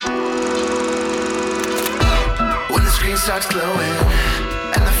screen starts glowing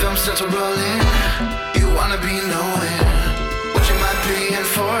and the film starts rolling. You wanna be knowing what you might be in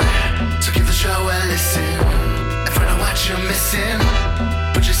for. So give the show a listen and find out what you're missing.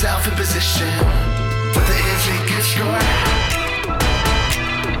 Put yourself in position with the Is It Good score.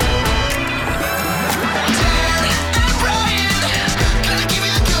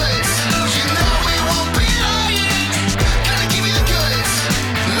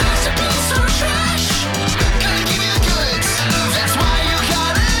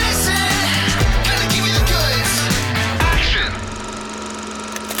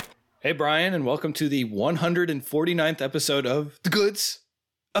 Hey, Brian, and welcome to the 149th episode of The Goods,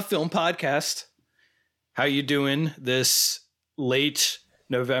 a film podcast. How you doing this late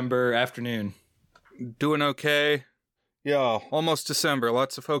November afternoon? Doing okay. Yeah, almost December.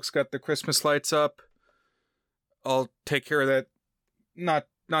 Lots of folks got their Christmas lights up. I'll take care of that.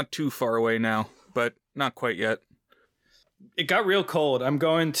 Not too far away now, but not quite yet. It got real cold. I'm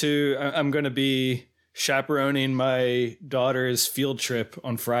going to be chaperoning my daughter's field trip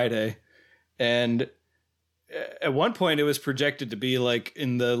on Friday. And at one point it was projected to be like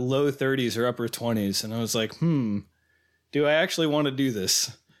in the low 30s or upper 20s. And I was like, do I actually want to do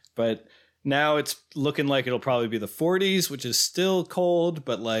this? But now it's looking like it'll probably be the 40s, which is still cold,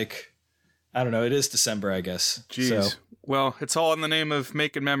 but like, I don't know. It is December, I guess. Jeez. So, well, it's all in the name of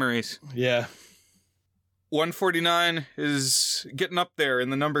making memories. Yeah. 149 is getting up there in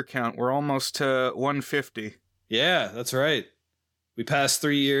the number count. We're almost to 150. Yeah, that's right. We passed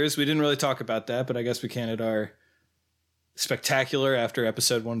 3 years. We didn't really talk about that, but I guess we can at our spectacular after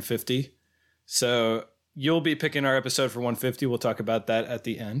episode 150. So you'll be picking our episode for 150. We'll talk about that at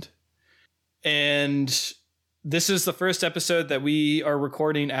the end. And this is the first episode that we are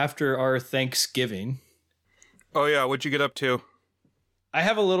recording after our Thanksgiving. Oh, yeah. What'd you get up to? I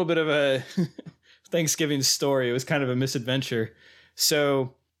have a little bit of a Thanksgiving story. It was kind of a misadventure.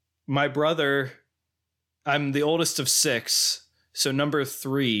 So my brother, I'm the oldest of 6. So number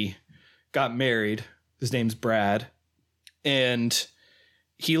 3 got married. His name's Brad. And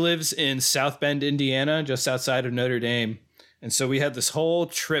he lives in South Bend, Indiana, just outside of Notre Dame. And so we had this whole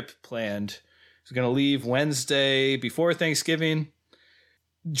trip planned. He was going to leave Wednesday before Thanksgiving,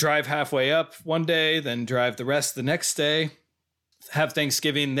 drive halfway up one day, then drive the rest the next day, have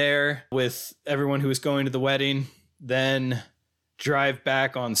Thanksgiving there with everyone who was going to the wedding, then drive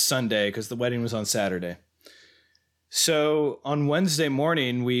back on Sunday because the wedding was on Saturday. So on Wednesday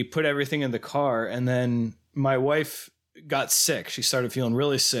morning, we put everything in the car, and then my wife got sick. She started feeling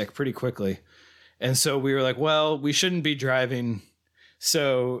really sick pretty quickly. And so we were like, well, we shouldn't be driving.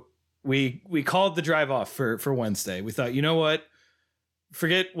 So we called the drive off for Wednesday. We thought, you know what?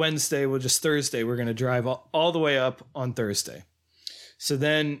 Forget Wednesday. We'll just Thursday. We're going to drive all the way up on Thursday. So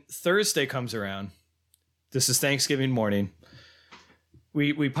then Thursday comes around. This is Thanksgiving morning.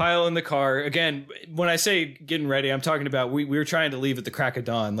 We pile in the car. Again, when I say getting ready, I'm talking about we were trying to leave at the crack of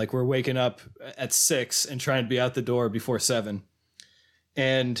dawn. Like we're waking up at 6 and trying to be out the door before 7.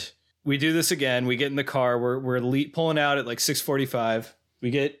 And we do this again. We get in the car. We're pulling out at like 6:45.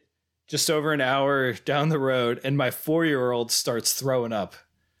 We get just over an hour down the road, and my 4-year-old starts throwing up.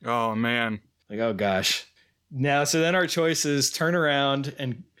 Oh, man. Like, oh, gosh. Now, so then our choice is turn around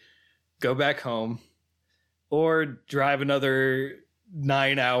and go back home or drive another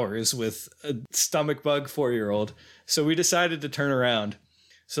 9 hours with a stomach bug 4-year-old. So we decided to turn around.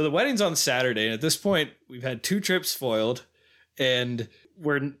 So the wedding's on Saturday. And at this point, we've had 2 trips foiled, and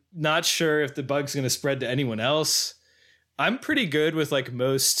we're not sure if the bug's going to spread to anyone else. I'm pretty good with like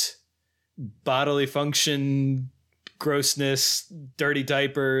most bodily function, grossness, dirty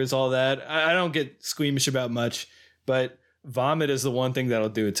diapers, all that. I don't get squeamish about much, but vomit is the one thing that'll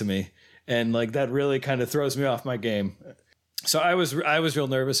do it to me. And like that really kind of throws me off my game. So I was real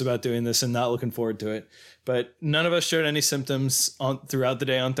nervous about doing this and not looking forward to it. But none of us showed any symptoms throughout the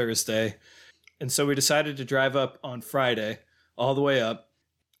day on Thursday. And so we decided to drive up on Friday all the way up.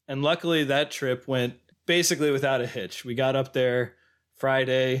 And luckily that trip went basically without a hitch. We got up there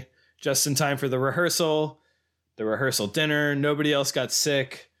Friday just in time for the rehearsal dinner. Nobody else got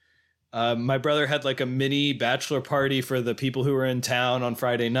sick. My brother had like a mini bachelor party for the people who were in town on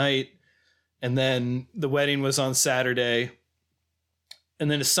Friday night. And then the wedding was on Saturday.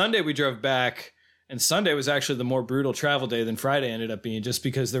 And then Sunday we drove back. And Sunday was actually the more brutal travel day than Friday ended up being, just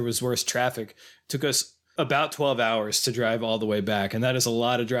because there was worse traffic. It took us about 12 hours to drive all the way back. And that is a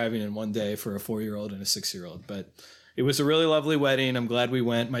lot of driving in one day for a 4-year-old and a 6-year-old. But it was a really lovely wedding. I'm glad we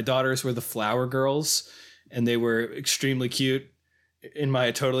went. My daughters were the flower girls, and they were extremely cute, in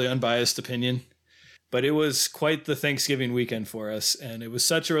my totally unbiased opinion. But it was quite the Thanksgiving weekend for us, and it was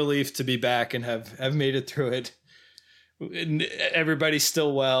such a relief to be back and have made it through it. Everybody's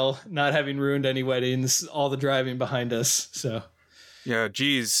still well, not having ruined any weddings, all the driving behind us. So, yeah,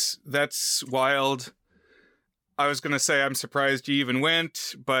 geez, that's wild. I was going to say I'm surprised you even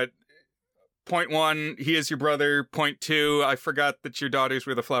went, but point one, he is your brother. Point two, I forgot that your daughters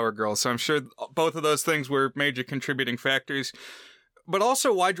were the flower girls. So I'm sure both of those things were major contributing factors. But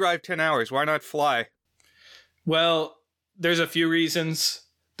also, why drive 10 hours? Why not fly? Well, there's a few reasons.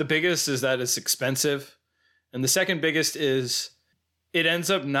 The biggest is that it's expensive. And the second biggest is it ends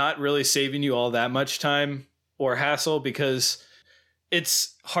up not really saving you all that much time or hassle because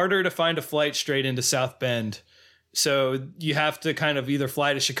it's harder to find a flight straight into South Bend. So you have to kind of either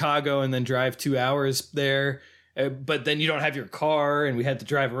fly to Chicago and then drive 2 hours there. But then you don't have your car and we had to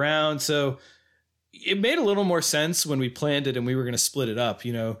drive around. So it made a little more sense when we planned it and we were going to split it up,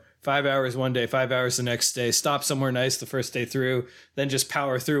 5 hours one day, 5 hours the next day, stop somewhere nice the first day through, then just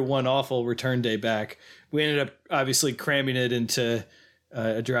power through one awful return day back. We ended up obviously cramming it into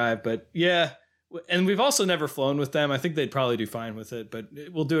a drive, but yeah. And we've also never flown with them. I think they'd probably do fine with it, but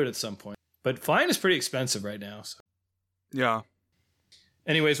we'll do it at some point. But flying is pretty expensive right now. So. Yeah.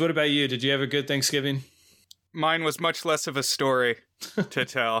 Anyways, what about you? Did you have a good Thanksgiving? Mine was much less of a story to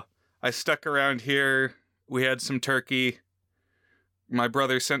tell. I stuck around here. We had some turkey. My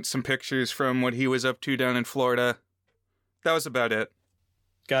brother sent some pictures from what he was up to down in Florida. That was about it.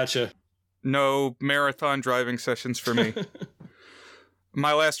 Gotcha. No marathon driving sessions for me.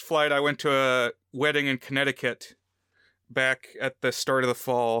 My last flight, I went to a wedding in Connecticut back at the start of the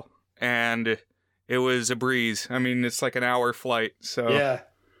fall, and it was a breeze. I mean, it's like an hour flight. So yeah.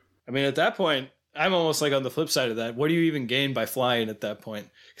 I mean, at that point, I'm almost like on the flip side of that. What do you even gain by flying at that point?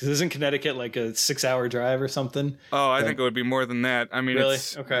 Because isn't Connecticut like a 6-hour drive or something? Oh, I think it would be more than that. I mean, really?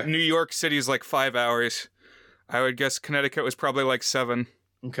 It's, okay. New York City is like 5 hours. I would guess Connecticut was probably like 7.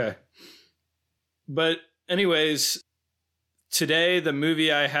 Okay. But anyways, today the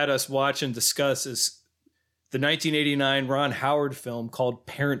movie I had us watch and discuss is the 1989 Ron Howard film called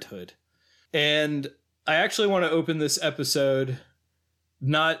Parenthood. And I actually want to open this episode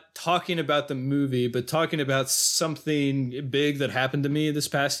not talking about the movie, but talking about something big that happened to me this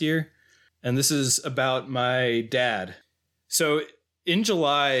past year. And this is about my dad. So in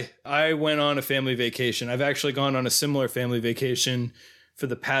July, I went on a family vacation. I've actually gone on a similar family vacation for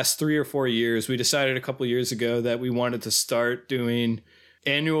the past 3 or 4 years. We decided a couple years ago that we wanted to start doing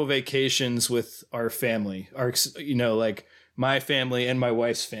annual vacations with our family, like my family and my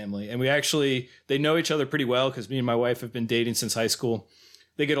wife's family. And they know each other pretty well because me and my wife have been dating since high school.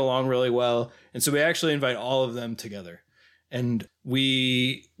 They get along really well. And so we actually invite all of them together. And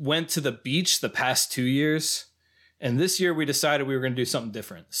we went to the beach the past 2 years. And this year we decided we were going to do something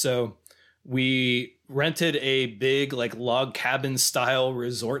different. So we rented a big like log cabin style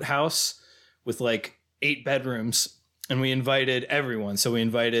resort house with like 8 bedrooms. And we invited everyone. So we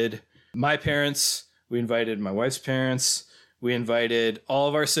invited my parents. We invited my wife's parents. We invited all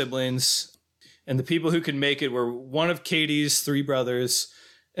of our siblings. And the people who could make it were one of Katie's 3 brothers.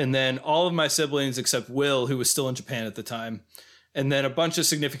 And then all of my siblings except Will, who was still in Japan at the time. And then a bunch of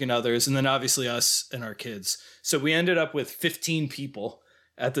significant others. And then obviously us and our kids. So we ended up with 15 people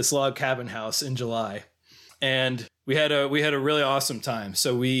at this log cabin house in July. And we had a really awesome time.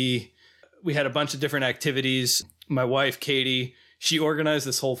 So we had a bunch of different activities. My wife, Katie, she organized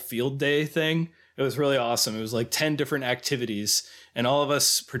this whole field day thing. It was really awesome. It was like 10 different activities and all of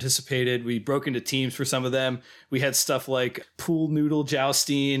us participated. We broke into teams for some of them. We had stuff like pool noodle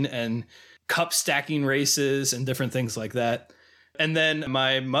jousting and cup stacking races and different things like that. And then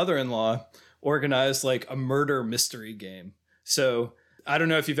my mother-in-law organized like a murder mystery game. So I don't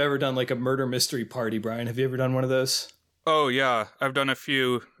know if you've ever done like a murder mystery party, Brian. Have you ever done one of those? Oh, yeah. I've done a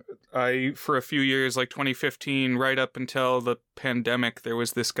few. For a few years, like 2015, right up until the pandemic, there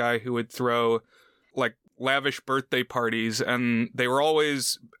was this guy who would throw like lavish birthday parties, and they were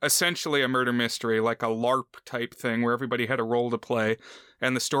always essentially a murder mystery, like a LARP type thing where everybody had a role to play,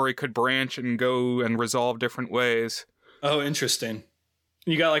 and the story could branch and go and resolve different ways. Oh, interesting.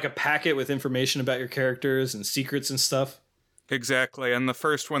 You got like a packet with information about your characters and secrets and stuff? Exactly, and the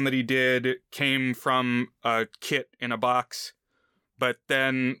first one that he did came from a kit in a box. But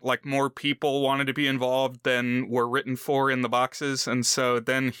then, like, more people wanted to be involved than were written for in the boxes. And so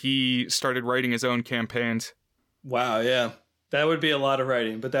then he started writing his own campaigns. Wow, yeah. That would be a lot of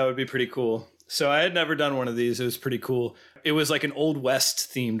writing, but that would be pretty cool. So I had never done one of these. It was pretty cool. It was like an Old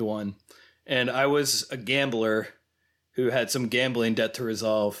West themed one. And I was a gambler who had some gambling debt to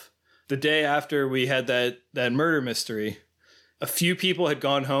resolve. The day after we had that murder mystery, a few people had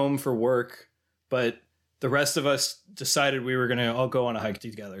gone home for work, but the rest of us decided we were going to all go on a hike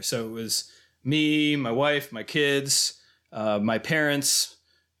together. So it was me, my wife, my kids, my parents,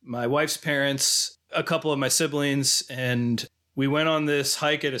 my wife's parents, a couple of my siblings, and we went on this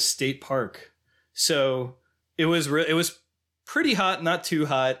hike at a state park. So it was pretty hot, not too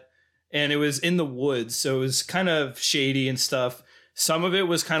hot, and it was in the woods, so it was kind of shady and stuff. Some of it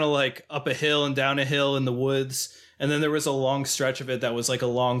was kind of like up a hill and down a hill in the woods, and then there was a long stretch of it that was like a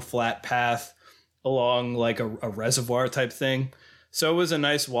long flat path along like a reservoir type thing. So it was a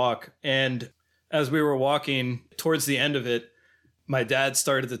nice walk, and as we were walking towards the end of it, my dad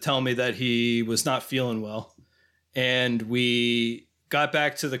started to tell me that he was not feeling well. And we got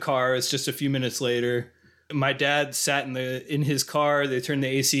back to the car. It's just a few minutes later. My dad sat in his car. They turned the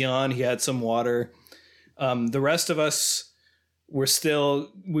AC on. He had some water. The rest of us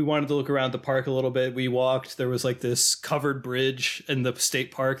we wanted to look around the park a little bit. We walked. There was like this covered bridge in the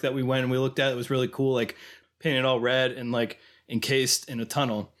state park that we went and we looked at. It was really cool, like painted all red and like encased in a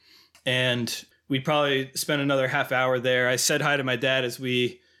tunnel. And we'd probably spend another half hour there. I said hi to my dad as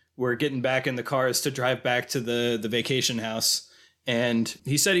we were getting back in the cars to drive back to the vacation house. And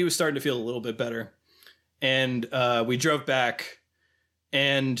he said he was starting to feel a little bit better. And we drove back.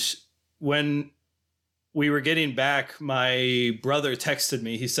 And when we were getting back, my brother texted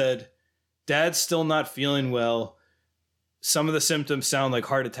me. He said, "Dad's still not feeling well. Some of the symptoms sound like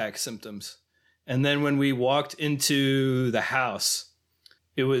heart attack symptoms." And then when we walked into the house,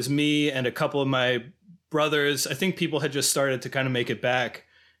 it was me and a couple of my brothers. I think people had just started to kind of make it back.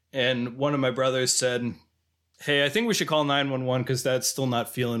 And one of my brothers said, "Hey, I think we should call 911 because Dad's still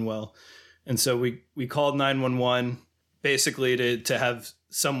not feeling well." And so we called 911 basically to have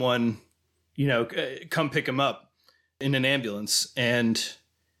someone, come pick him up in an ambulance. And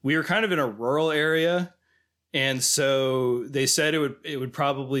we were kind of in a rural area. And so they said it would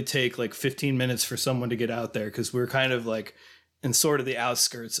probably take like 15 minutes for someone to get out there because we were kind of like in sort of the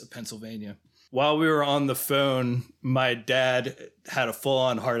outskirts of Pennsylvania. While we were on the phone, my dad had a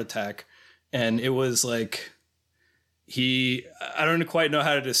full-on heart attack. And it was like I don't quite know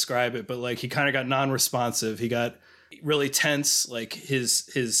how to describe it, but like he kind of got non-responsive. He got really tense. Like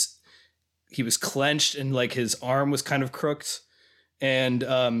he was clenched and like his arm was kind of crooked and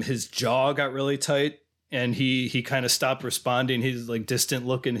his jaw got really tight and he kind of stopped responding. He's like distant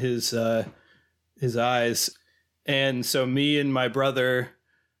look in his eyes. And so me and my brother,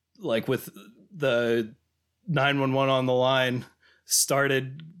 like with the 911 on the line,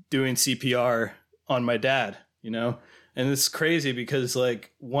 started doing CPR on my dad, And it's crazy because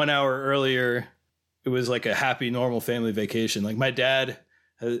like 1 hour earlier, it was like a happy, normal family vacation. Like my dad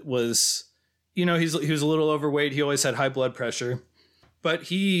was, he was a little overweight. He always had high blood pressure, but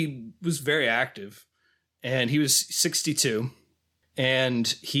he was very active and he was 62 and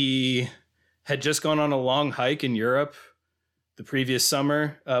he had just gone on a long hike in Europe the previous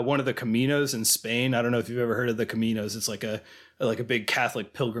summer. One of the Caminos in Spain. I don't know if you've ever heard of the Caminos. It's like a big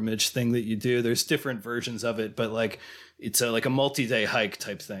Catholic pilgrimage thing that you do. There's different versions of it, but like it's like a multi-day hike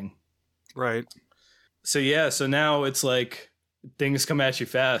type thing. Right. So yeah, so now it's like things come at you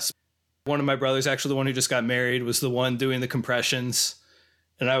fast. One of my brothers, actually the one who just got married, was the one doing the compressions.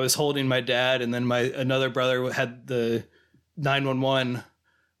 And I was holding my dad, and then another brother had the 911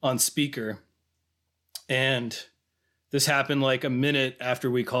 on speaker. And this happened like a minute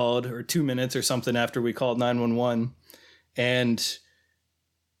after we called, or 2 minutes or something after we called 911. And,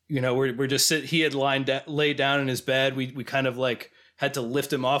 we're just he had laid down in his bed. We kind of like had to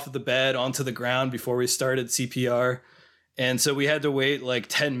lift him off of the bed onto the ground before we started CPR. And so we had to wait like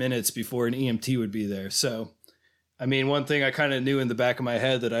 10 minutes before an EMT would be there. So, I mean, one thing I kind of knew in the back of my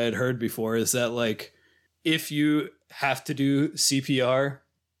head that I had heard before is that like, if you have to do CPR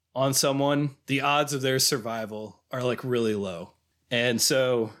on someone, the odds of their survival are like really low. And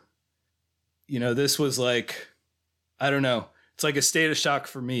so, this was like, I don't know. It's like a state of shock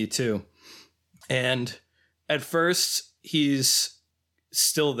for me too. And at first he's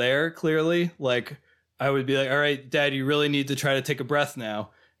still there, clearly. Like I would be like, "All right, Dad, you really need to try to take a breath now."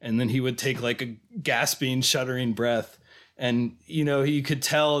 And then he would take like a gasping, shuddering breath. And, you could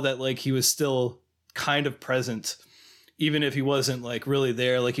tell that like he was still kind of present, even if he wasn't like really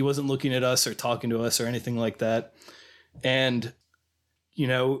there. Like he wasn't looking at us or talking to us or anything like that. And,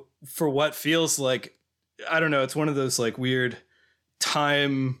 for what feels like, I don't know, it's one of those like weird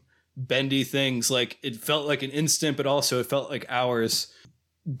time bendy things. Like it felt like an instant, but also it felt like hours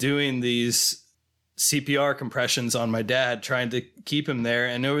doing these CPR compressions on my dad, trying to keep him there.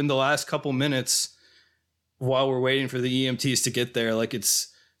 And in the last couple minutes, while we're waiting for the EMTs to get there, like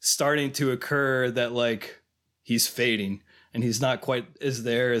it's starting to occur that like he's fading and he's not quite as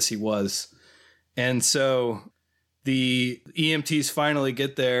there as he was. And so the EMTs finally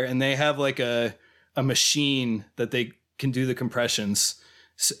get there and they have like a machine that they can do the compressions.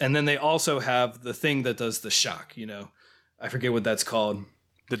 And then they also have the thing that does the shock, you know. I forget what that's called.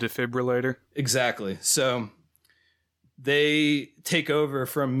 The defibrillator? Exactly. So they take over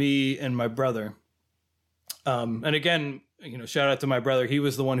from me and my brother. And again, you know, shout out to my brother. He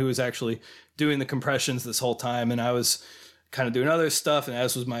was the one who was actually doing the compressions this whole time. And I was kind of doing other stuff. And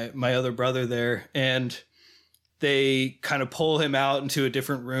as was my other brother there. And they kind of pull him out into a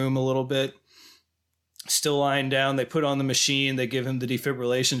different room a little bit. Still lying down. They put on the machine. They give him the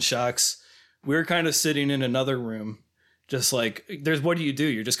defibrillation shocks. We're kind of sitting in another room. Just like, what do?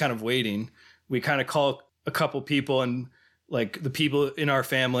 You're just kind of waiting. We kind of call a couple people, and like the people in our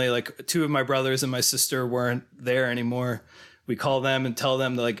family, like two of my brothers and my sister weren't there anymore. We call them and tell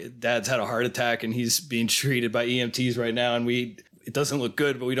them that like Dad's had a heart attack and he's being treated by EMTs right now. And it doesn't look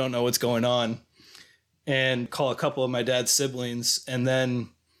good, but we don't know what's going on. And call a couple of my dad's siblings. And then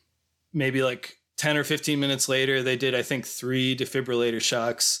maybe like 10 or 15 minutes later, they did, I think, 3 defibrillator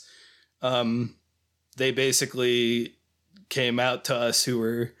shocks. They basically came out to us who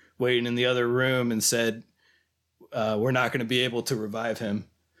were waiting in the other room and said, we're not going to be able to revive him.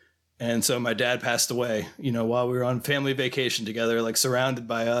 And so my dad passed away, you know, while we were on family vacation together, like surrounded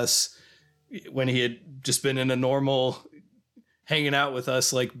by us, when he had just been in a normal hanging out with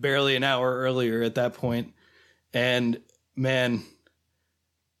us like barely an hour earlier at that point. And man,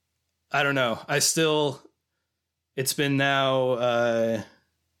 I don't know. It's been now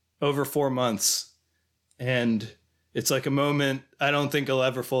over 4 months, and it's like a moment I don't think I'll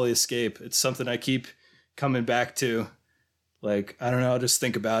ever fully escape. It's something I keep coming back to. Like, I don't know, I'll just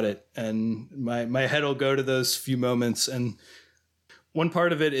think about it, and my head will go to those few moments. And one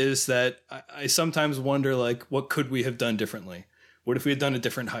part of it is that I sometimes wonder, like, what could we have done differently? What if we had done a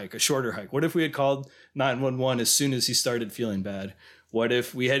different hike, a shorter hike? What if we had called 911 as soon as he started feeling bad? What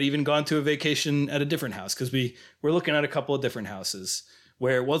if we had even gone to a vacation at a different house? Because we were looking at a couple of different houses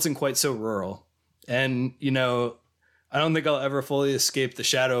where it wasn't quite so rural. And, you know, I don't think I'll ever fully escape the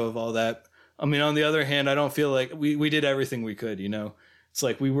shadow of all that. I mean, on the other hand, I don't feel like we did everything we could, you know. It's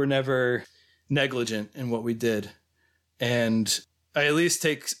like we were never negligent in what we did. And I at least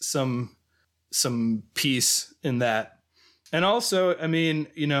take some peace in that. And also, I mean,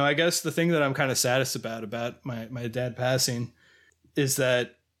 you know, I guess the thing that I'm kind of saddest about my dad passing is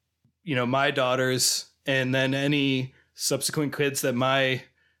that, you know, my daughters and then any subsequent kids that my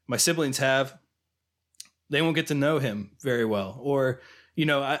siblings have, they won't get to know him very well. Or, you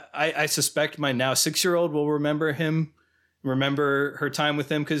know, I suspect my now 6-year-old will remember her time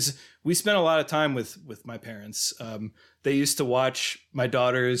with him, because we spent a lot of time with my parents. They used to watch my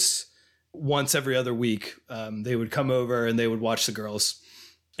daughters once every other week. They would come over and they would watch the girls.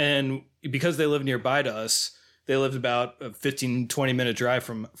 And because they lived nearby to us, they lived about a 15, 20-minute drive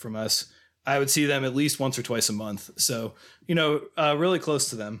from us. I would see them at least once or twice a month. So, you know, really close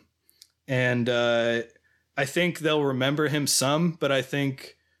to them. And I think they'll remember him some, but I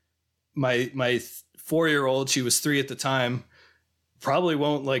think my 4-year-old, she was 3 at the time, probably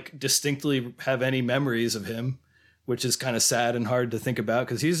won't like distinctly have any memories of him, which is kind of sad and hard to think about,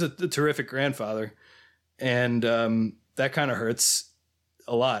 because he's a terrific grandfather. And that kind of hurts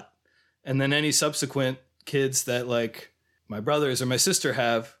a lot. And then any subsequent kids that like my brothers or my sister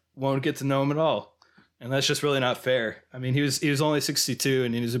have won't get to know him at all. And that's just really not fair. I mean, he was only 62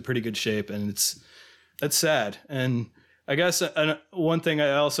 and he was in pretty good shape, and that's sad. And I guess one thing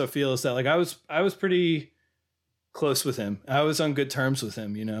I also feel is that like I was pretty close with him. I was on good terms with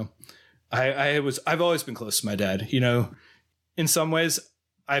him, you know. I've always been close to my dad, you know. In some ways,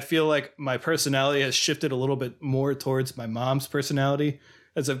 I feel like my personality has shifted a little bit more towards my mom's personality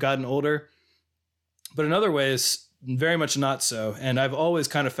as I've gotten older. But in other ways, very much not so. And I've always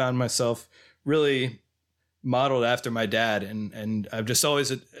kind of found myself really modeled after my dad. And I've just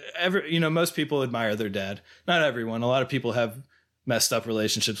always, you know, most people admire their dad. Not everyone. A lot of people have messed up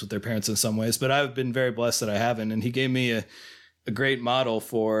relationships with their parents in some ways, but I've been very blessed that I haven't. And he gave me a great model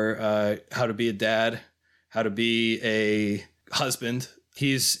for how to be a dad, how to be a husband.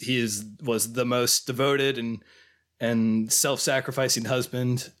 He was the most devoted and self-sacrificing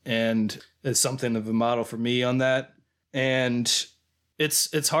husband, and is something of a model for me on that. And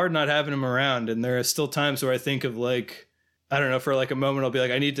it's hard not having him around. And there are still times where I think of like, I don't know, for like a moment, I'll be like,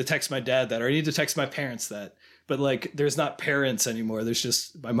 I need to text my dad that, or I need to text my parents that. But like, there's not parents anymore. There's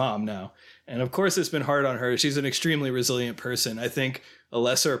just my mom now. And of course it's been hard on her. She's an extremely resilient person. I think a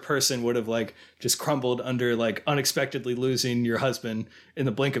lesser person would have like just crumbled under like unexpectedly losing your husband in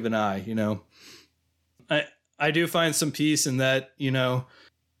the blink of an eye, you know. I do find some peace in that, you know,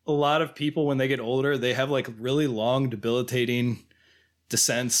 a lot of people when they get older, they have like really long debilitating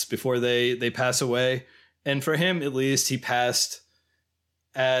descents before they pass away. And for him, at least, he passed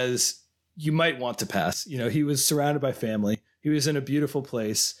as you might want to pass. You know, he was surrounded by family. He was in a beautiful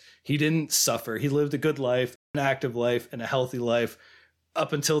place. He didn't suffer. He lived a good life, an active life, and a healthy life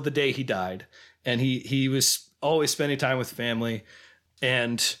up until the day he died. And he was always spending time with family.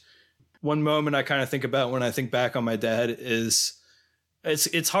 And one moment I kind of think about when I think back on my dad is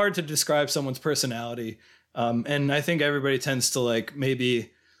it's hard to describe someone's personality. And I think everybody tends to like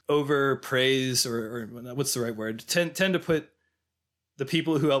maybe overpraise or what's the right word? Tend to put the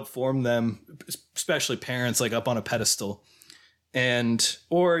people who helped form them, especially parents, like up on a pedestal,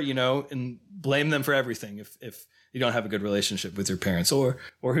 or and blame them for everything if you don't have a good relationship with your parents, or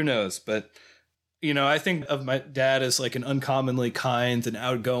who knows. But I think of my dad as like an uncommonly kind and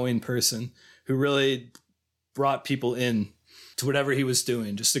outgoing person who really brought people in to whatever he was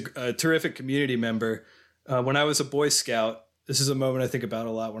doing. Just a terrific community member. When I was a Boy Scout, this is a moment I think about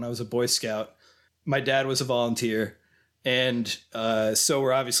a lot. When I was a Boy Scout, my dad was a volunteer, and so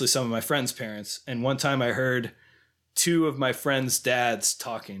were obviously some of my friends' parents. And one time I heard two of my friends' dads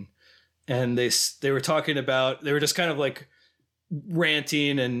talking, and they were talking about, they were just kind of like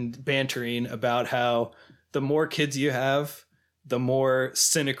ranting and bantering about how the more kids you have, the more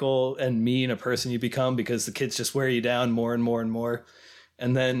cynical and mean a person you become, because the kids just wear you down more and more and more.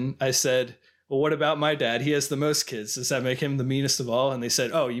 And then I said, well, what about my dad? He has the most kids. Does that make him the meanest of all? And they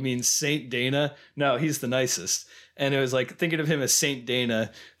said, oh, you mean Saint Dana? No, he's the nicest. And it was like thinking of him as Saint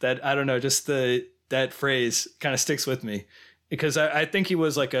Dana, that, I don't know, just that phrase kind of sticks with me, because I think he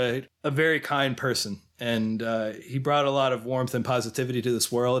was like a very kind person, and he brought a lot of warmth and positivity to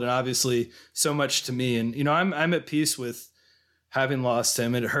this world, and obviously so much to me. And, I'm at peace with having lost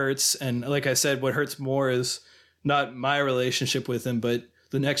him. It hurts. And like I said, what hurts more is not my relationship with him, but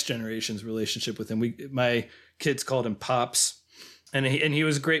the next generation's relationship with him. My kids called him Pops, and he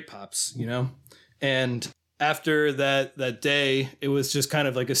was a great Pops, And after that day, it was just kind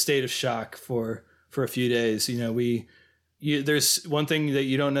of like a state of shock for a few days. There's one thing that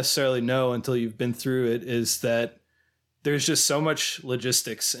you don't necessarily know until you've been through it, is that there's just so much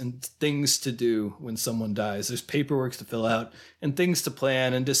logistics and things to do when someone dies. There's paperwork to fill out and things to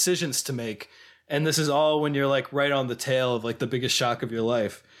plan and decisions to make. And this is all when you're like right on the tail of like the biggest shock of your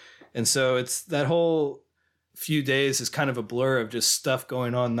life. And so it's that whole few days is kind of a blur of just stuff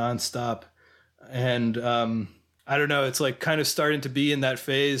going on nonstop. And I don't know, it's like kind of starting to be in that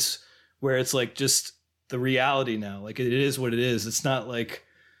phase where it's like just the reality now. Like it is what it is. It's not like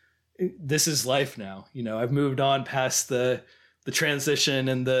this is life now. I've moved on past the transition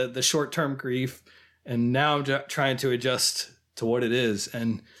and the short-term grief. And now I'm trying to adjust to what it is.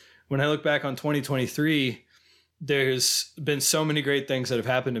 And when I look back on 2023, there's been so many great things that have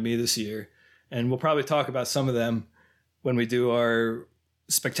happened to me this year. And we'll probably talk about some of them when we do our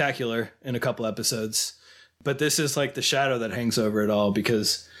spectacular in a couple episodes. But this is like the shadow that hangs over it all,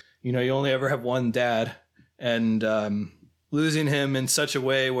 because, you only ever have one dad. And losing him in such a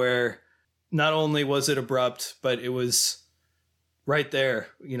way where not only was it abrupt, but it was right there.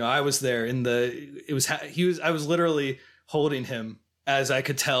 I was there I was literally holding him as I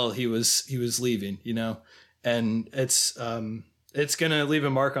could tell he was leaving, and it's going to leave a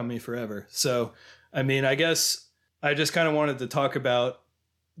mark on me forever. So, I guess I just kind of wanted to talk about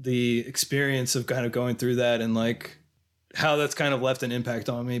the experience of kind of going through that, and like how that's kind of left an impact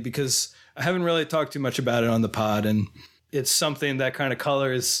on me, because I haven't really talked too much about it on the pod, and it's something that kind of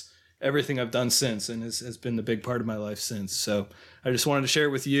colors everything I've done since, and has been a big part of my life since. So I just wanted to share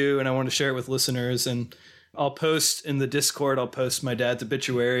it with you, and I want to share it with listeners. And I'll post in the Discord, I'll post my dad's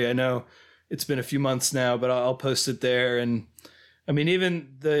obituary. I know it's been a few months now, but I'll post it there. And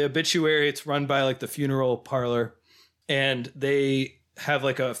even the obituary, it's run by like the funeral parlor, and they have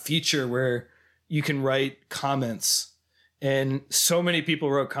like a feature where you can write comments. And so many people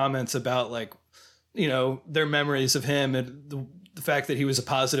wrote comments about like, their memories of him, and the fact that he was a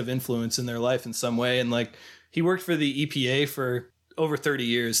positive influence in their life in some way. And like, he worked for the EPA for over 30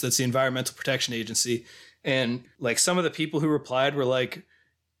 years. That's the Environmental Protection Agency. And like, some of the people who replied were like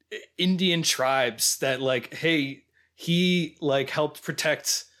Indian tribes that like, hey, he like helped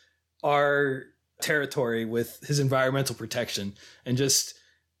protect our territory with his environmental protection. And just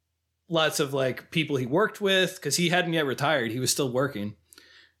lots of like people he worked with, because he hadn't yet retired. He was still working,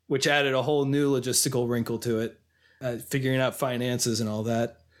 which added a whole new logistical wrinkle to it, figuring out finances and all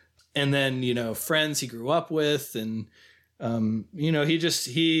that. And then, friends he grew up with, and,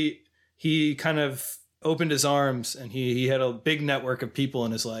 he kind of opened his arms, and he had a big network of people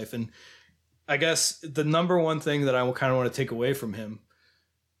in his life. And I guess the number one thing that I kind of want to take away from him,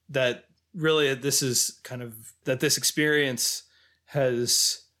 that really this experience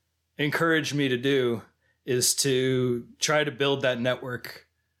has encouraged me to do, is to try to build that network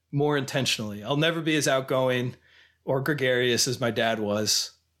more intentionally. I'll never be as outgoing or gregarious as my dad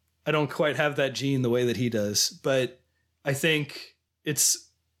was. I don't quite have that gene the way that he does, but I think it's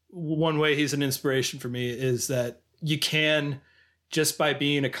one way he's an inspiration for me is that you can, just by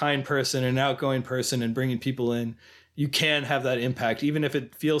being a kind person, an outgoing person, and bringing people in, you can have that impact, even if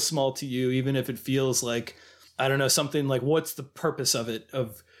it feels small to you, even if it feels like, I don't know, something like, what's the purpose of it,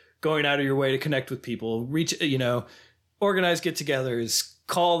 of going out of your way to connect with people, reach, organize get-togethers,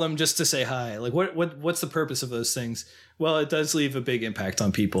 call them just to say hi. Like what's the purpose of those things? Well, it does leave a big impact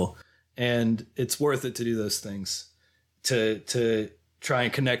on people, and it's worth it to do those things to try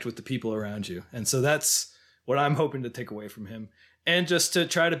and connect with the people around you. And so that's what I'm hoping to take away from him. And just to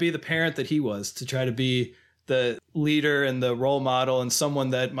try to be the parent that he was, to try to be the leader and the role model and someone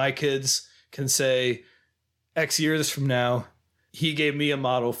that my kids can say X years from now, he gave me a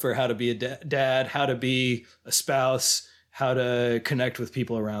model for how to be a dad, how to be a spouse, how to connect with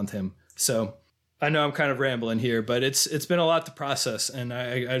people around him. So I know I'm kind of rambling here, but it's been a lot to process. And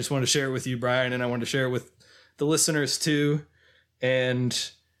I just want to share it with you, Brian, and I want to share it with the listeners too.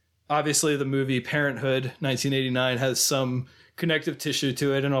 And obviously the movie Parenthood 1989 has some connective tissue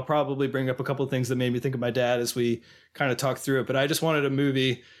to it, and I'll probably bring up a couple of things that made me think of my dad as we kind of talk through it. But I just wanted a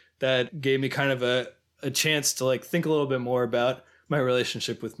movie that gave me kind of a chance to like think a little bit more about my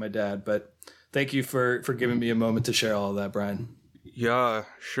relationship with my dad. But thank you for giving me a moment to share all of that, Brian. Yeah,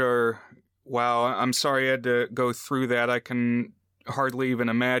 sure. Wow, I'm sorry I had to go through that. I can hardly even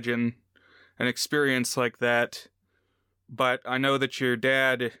imagine an experience like that. But I know that your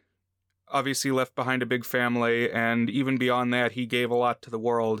dad obviously left behind a big family, and even beyond that, he gave a lot to the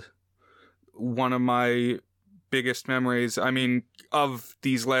world. One of my biggest memories, of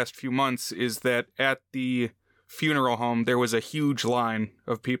these last few months is that at the funeral home, there was a huge line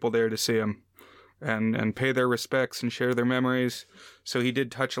of people there to see him and pay their respects and share their memories. So he did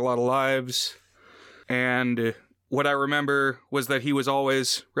touch a lot of lives. And what I remember was that he was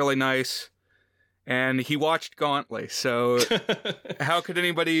always really nice. And he watched Gauntly, so how could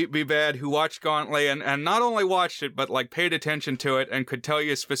anybody be bad who watched Gauntly and not only watched it, but like paid attention to it and could tell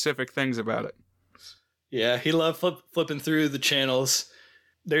you specific things about it? Yeah, he loved flipping through the channels.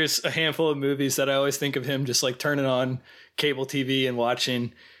 There's a handful of movies that I always think of him just like turning on cable TV and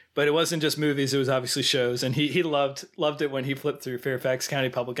watching, but it wasn't just movies, it was obviously shows. And he loved it when he flipped through Fairfax County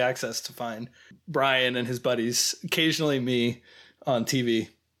Public Access to find Brian and his buddies, occasionally me, on TV.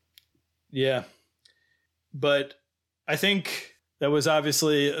 Yeah. But I think that was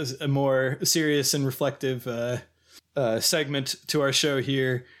obviously a more serious and reflective segment to our show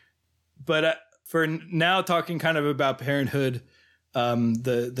here. But for now, talking kind of about Parenthood, the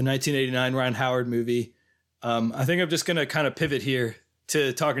 1989 Ron Howard movie, I think I'm just going to kind of pivot here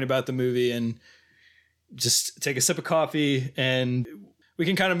to talking about the movie and just take a sip of coffee, and we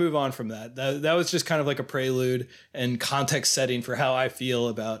can kind of move on from that. That was just kind of like a prelude and context setting for how I feel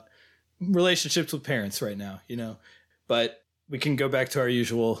about relationships with parents right now, but we can go back to our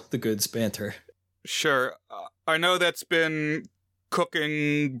usual the goods banter. Sure. I know that's been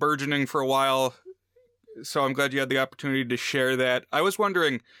cooking, burgeoning for a while, so I'm glad you had the opportunity to share that. I was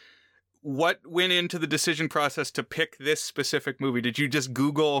wondering what went into the decision process to pick this specific movie. Did you just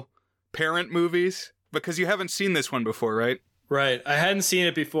Google parent movies? Because you haven't seen this one before, right? Right. I hadn't seen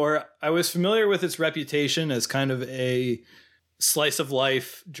it before. I was familiar with its reputation as kind of a slice of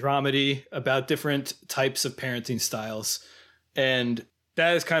life dramedy about different types of parenting styles. And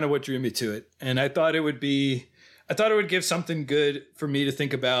that is kind of what drew me to it. And I thought it would give something good for me to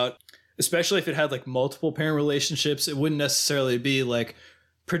think about, especially if it had like multiple parent relationships. It wouldn't necessarily be like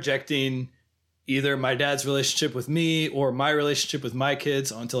projecting either my dad's relationship with me or my relationship with my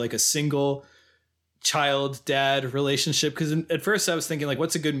kids onto like a single child dad relationship. Because at first I was thinking like,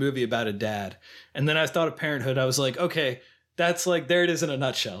 what's a good movie about a dad? And then I thought of Parenthood. I was like, okay, that's like, there it is in a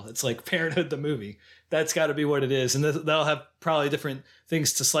nutshell. It's like Parenthood, the movie. That's got to be what it is. And that'll have probably different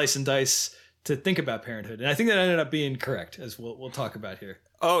things to slice and dice to think about Parenthood. And I think that ended up being correct, as we'll talk about here.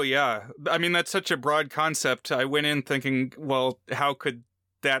 Oh, yeah. That's such a broad concept. I went in thinking, well, how could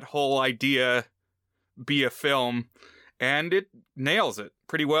that whole idea be a film? And it nails it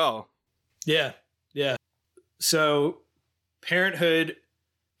pretty well. Yeah. Yeah. So Parenthood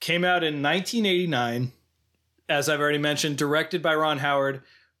came out in 1989. As I've already mentioned, directed by Ron Howard,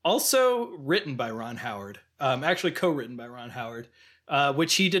 also written by Ron Howard, actually co-written by Ron Howard,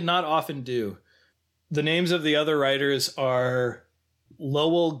 which he did not often do. The names of the other writers are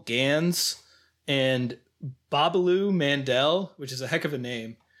Lowell Gans and Babaloo Mandel, which is a heck of a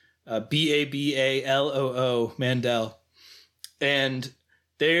name, Baballoo Mandel. And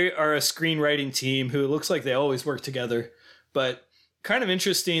They are a screenwriting team who looks like they always work together, but kind of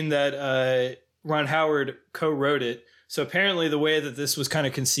interesting that Ron Howard co-wrote it. So apparently the way that this was kind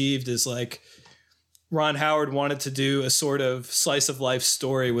of conceived is like Ron Howard wanted to do a sort of slice of life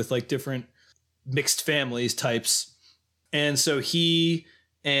story with like different mixed families types. And so he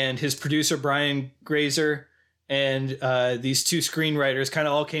and his producer, Brian Grazer, and these two screenwriters kind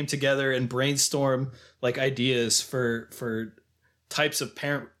of all came together and brainstormed like ideas for types of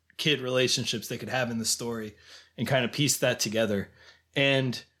parent-kid relationships they could have in the story and kind of piece that together.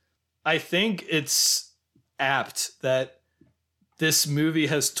 And I think it's apt that this movie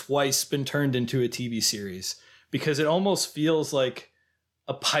has twice been turned into a TV series because it almost feels like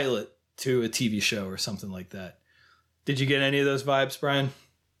a pilot to a TV show or something like that. Did you get any of those vibes, Brian?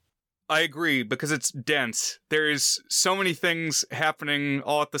 I agree, because it's dense. There's so many things happening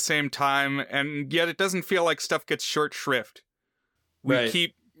all at the same time, and yet it doesn't feel like stuff gets short shrift.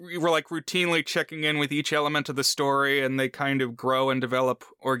 We're like routinely checking in with each element of the story, and they kind of grow and develop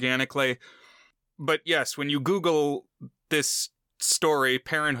organically. But yes, when you Google this story,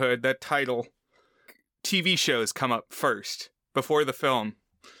 Parenthood, that title, TV shows come up first, before the film.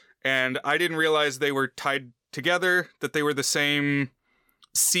 And I didn't realize they were tied together, that they were the same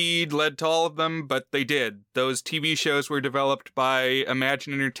seed led to all of them, but they did. Those TV shows were developed by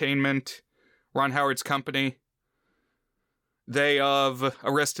Imagine Entertainment, Ron Howard's company. They of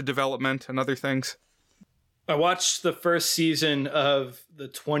Arrested Development and other things. I watched the first season of the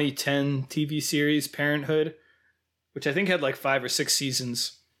 2010 TV series Parenthood, which I think had like 5 or 6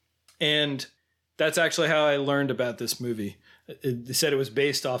 seasons. And that's actually how I learned about this movie. They said it was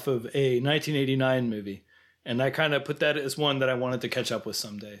based off of a 1989 movie. And I kind of put that as one that I wanted to catch up with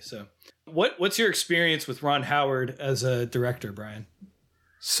someday. So what's your experience with Ron Howard as a director, Brian?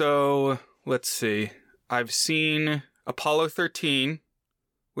 So let's see. I've seen Apollo 13,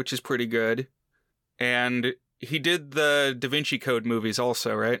 which is pretty good. And he did the Da Vinci Code movies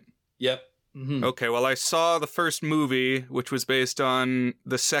also, right? Yep. Mm-hmm. Okay, well, I saw the first movie, which was based on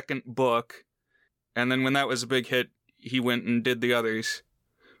the second book. And then when that was a big hit, he went and did the others.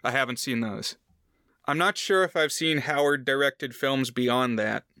 I haven't seen those. I'm not sure if I've seen Howard directed films beyond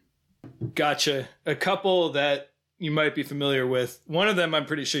that. Gotcha. A couple that you might be familiar with. One of them I'm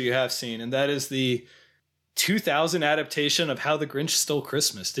pretty sure you have seen, and that is the 2000 adaptation of How the Grinch Stole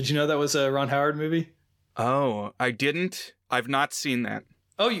Christmas. Did you know that was a Ron Howard movie? Oh, I didn't. I've not seen that.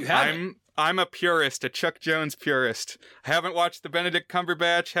 Oh, you haven't? I'm a purist, a Chuck Jones purist. I haven't watched the Benedict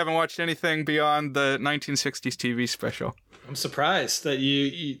Cumberbatch, haven't watched anything beyond the 1960s TV special. I'm surprised that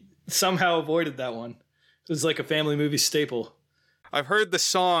you somehow avoided that one. It was like a family movie staple. I've heard the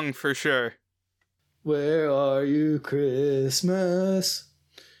song for sure. Where are you, Christmas?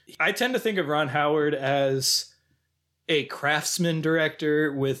 I tend to think of Ron Howard as a craftsman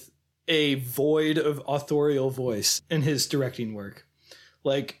director with a void of authorial voice in his directing work.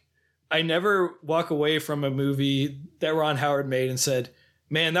 Like, I never walk away from a movie that Ron Howard made and said,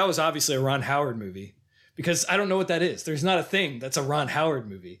 man, that was obviously a Ron Howard movie. Because I don't know what that is. There's not a thing that's a Ron Howard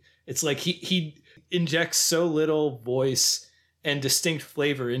movie. It's like he injects so little voice and distinct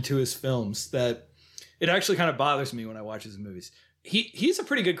flavor into his films that it actually kind of bothers me when I watch his movies. He's a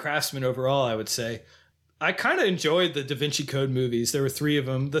pretty good craftsman overall, I would say. I kind of enjoyed the Da Vinci Code movies. There were 3 of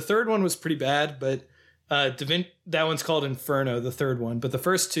them. The third one was pretty bad, but that one's called Inferno, the third one. But the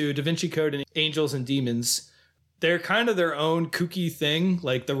first 2, Da Vinci Code and Angels and Demons, they're kind of their own kooky thing,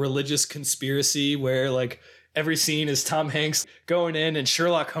 like the religious conspiracy where like every scene is Tom Hanks going in and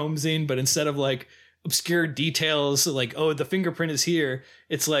Sherlock Holmesing, but instead of like obscure details like, oh, the fingerprint is here,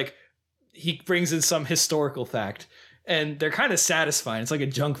 it's like he brings in some historical fact. And they're kind of satisfying. It's like a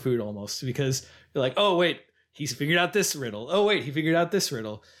junk food almost, because you're like, oh, wait, he's figured out this riddle. Oh, wait, he figured out this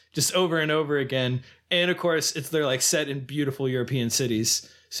riddle. Just over and over again. And of course, they're like set in beautiful European cities.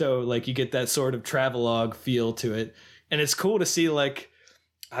 So like you get that sort of travelogue feel to it. And it's cool to see like,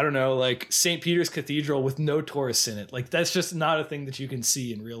 I don't know, like St. Peter's Cathedral with no tourists in it. Like that's just not a thing that you can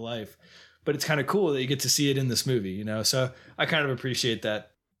see in real life. But it's kind of cool that you get to see it in this movie, you know? So I kind of appreciate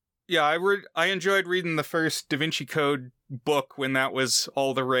that. Yeah, I enjoyed reading the first Da Vinci Code book when that was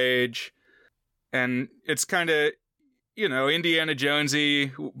all the rage. And it's kind of, you know, Indiana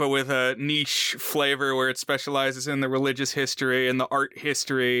Jonesy, but with a niche flavor where it specializes in the religious history and the art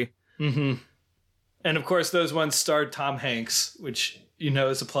history. Mm-hmm. And of course, those ones starred Tom Hanks, which, you know,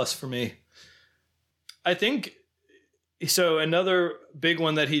 is a plus for me. I think, so another big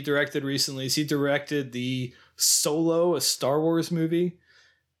one that he directed recently is he directed the Solo, a Star Wars movie.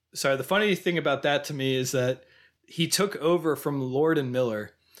 Sorry, the funny thing about that to me is that he took over from Lord and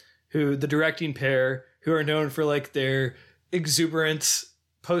Miller, who the directing pair, who are known for like their exuberant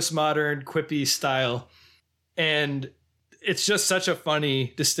postmodern, quippy style. And it's just such a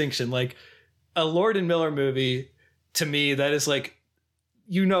funny distinction. Like a Lord and Miller movie, to me, that is like,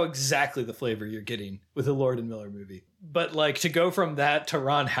 you know exactly the flavor you're getting with a Lord and Miller movie. But like to go from that to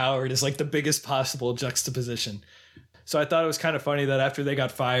Ron Howard is like the biggest possible juxtaposition. So I thought it was kind of funny that after they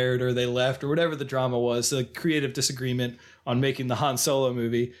got fired or they left or whatever the drama was, the creative disagreement on making the Han Solo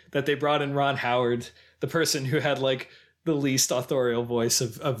movie, that they brought in Ron Howard, the person who had like the least authorial voice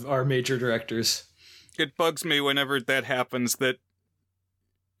of our major directors. It bugs me whenever that happens that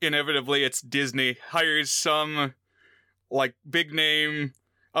inevitably it's Disney hires some like big name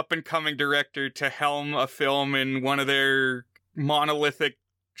up and coming director to helm a film in one of their monolithic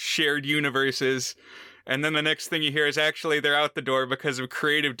shared universes. And then the next thing you hear is actually they're out the door because of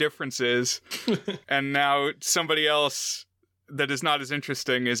creative differences. And now somebody else that is not as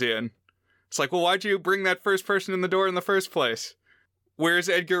interesting is in. It's like, well, why'd you bring that first person in the door in the first place? Where's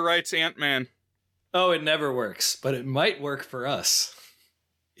Edgar Wright's Ant-Man? Oh, it never works, but it might work for us.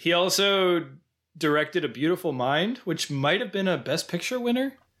 He also directed A Beautiful Mind, which might have been a Best Picture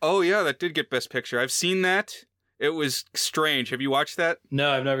winner. Oh, yeah, that did get Best Picture. I've seen that. It was strange. Have you watched that?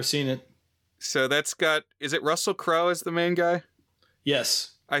 No, I've never seen it. So that's got, is it Russell Crowe as the main guy?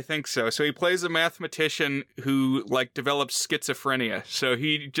 Yes. I think so. So he plays a mathematician who, like, develops schizophrenia. So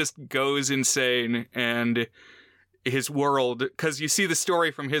he just goes insane, and his world, because you see the story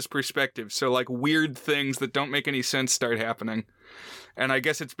from his perspective. So, like, weird things that don't make any sense start happening. And I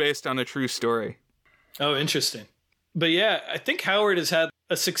guess it's based on a true story. Oh, interesting. But yeah, I think Howard has had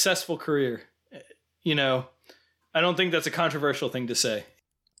a successful career. You know, I don't think that's a controversial thing to say.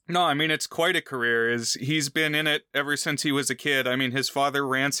 No, I mean, it's quite a career. He's been in it ever since he was a kid. I mean, his father,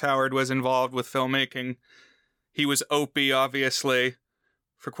 Rance Howard, was involved with filmmaking. He was Opie, obviously,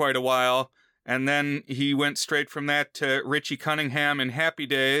 for quite a while. And then he went straight from that to Richie Cunningham in Happy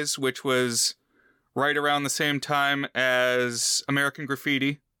Days, which was right around the same time as American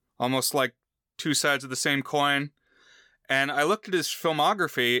Graffiti, almost like two sides of the same coin. And I looked at his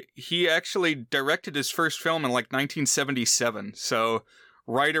filmography. He actually directed his first film in like 1977. So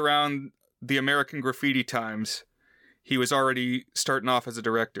right around the American Graffiti times, he was already starting off as a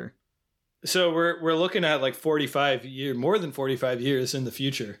director. So we're looking at like more than 45 years in the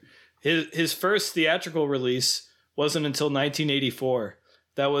future. His first theatrical release wasn't until 1984.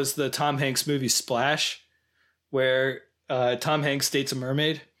 That was the Tom Hanks movie Splash, where Tom Hanks dates a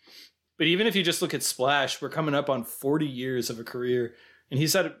mermaid. But even if you just look at Splash, we're coming up on 40 years of a career. And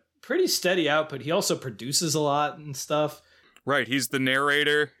he's had a pretty steady output. He also produces a lot and stuff. Right, he's the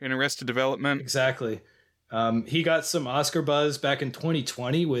narrator in Arrested Development. Exactly. He got some Oscar buzz back in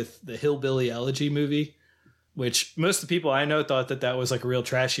 2020 with the Hillbilly Elegy movie, which most of the people I know thought that was like a real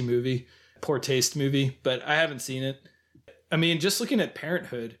trashy movie, poor taste movie, but I haven't seen it. I mean, just looking at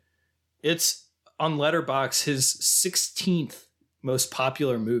Parenthood, it's on Letterboxd his 16th most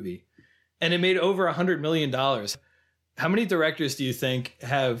popular movie, and it made over $100 million. How many directors do you think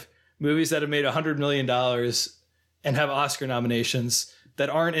have movies that have made $100 million and have Oscar nominations that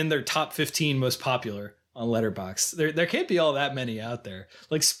aren't in their top 15 most popular on Letterboxd? There can't be all that many out there.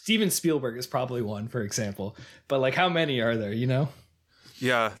 Like Steven Spielberg is probably one, for example. But like, how many are there, you know?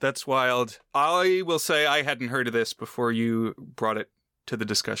 Yeah, that's wild. I will say I hadn't heard of this before you brought it to the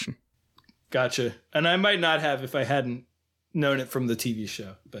discussion. Gotcha. And I might not have if I hadn't known it from the TV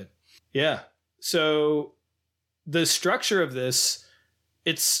show. But yeah. So the structure of this,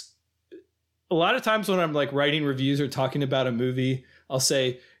 it's a lot of times when I'm like writing reviews or talking about a movie, I'll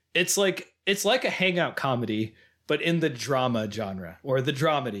say it's like a hangout comedy, but in the drama genre or the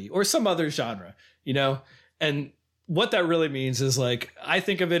dramedy or some other genre, you know? And what that really means is like, I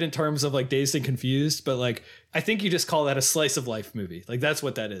think of it in terms of like Dazed and Confused, but like, I think you just call that a slice of life movie. Like that's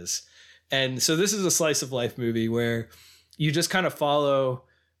what that is. And so this is a slice of life movie where you just kind of follow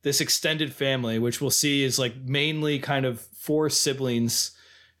this extended family, which we'll see is like mainly kind of 4 siblings,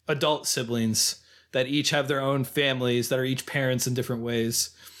 adult siblings that each have their own families that are each parents in different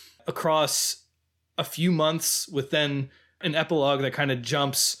ways across a few months, with then an epilogue that kind of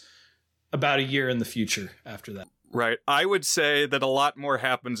jumps about a year in the future after that. Right. I would say that a lot more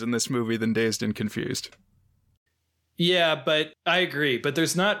happens in this movie than Dazed and Confused. Yeah, but I agree. But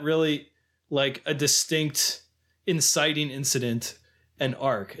there's not really like a distinct inciting incident and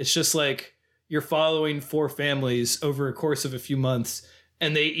arc. It's just like you're following 4 families over a course of a few months,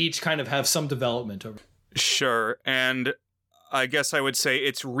 and they each kind of have some development over. Sure. And I guess I would say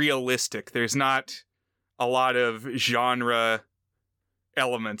it's realistic. There's not a lot of genre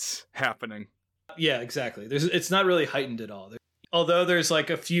elements happening. Yeah, exactly. It's not really heightened at all. Although there's like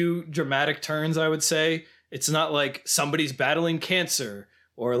a few dramatic turns, I would say, it's not like somebody's battling cancer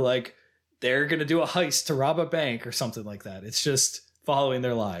or like they're going to do a heist to rob a bank or something like that. It's just following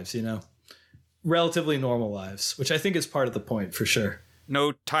their lives, you know, relatively normal lives, which I think is part of the point for sure.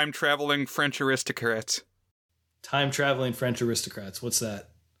 No time traveling French aristocrats. Time traveling French aristocrats. What's that?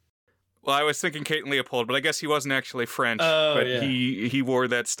 Well, I was thinking Kate and Leopold, but I guess he wasn't actually French. Oh, but yeah. he wore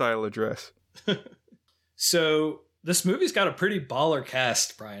that style of dress. So this movie's got a pretty baller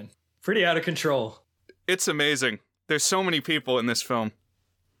cast, Brian. Pretty out of control. It's amazing. There's so many people in this film.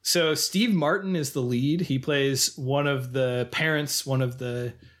 So Steve Martin is the lead. He plays one of the parents, one of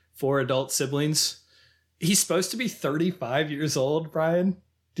the 4 adult siblings. He's supposed to be 35 years old, Brian.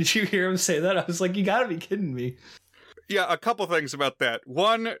 Did you hear him say that? I was like, you gotta be kidding me. Yeah, a couple things about that.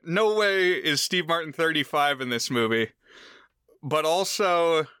 One, no way is Steve Martin 35 in this movie. But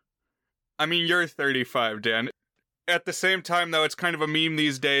also, I mean, you're 35, Dan. At the same time, though, it's kind of a meme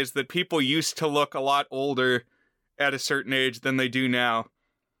these days that people used to look a lot older at a certain age than they do now.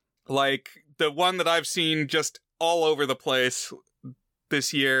 Like, the one that I've seen just all over the place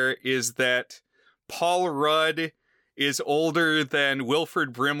this year is that Paul Rudd is older than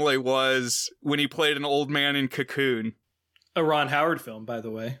Wilford Brimley was when he played an old man in Cocoon. A Ron Howard film, by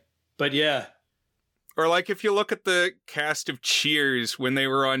the way. But yeah. Or like if you look at the cast of Cheers when they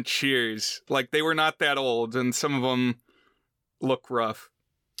were on Cheers, like they were not that old and some of them look rough.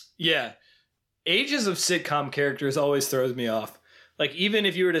 Yeah. Ages of sitcom characters always throws me off. Like, even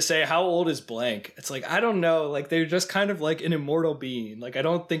if you were to say, how old is blank? It's like, I don't know. Like, they're just kind of like an immortal being. Like, I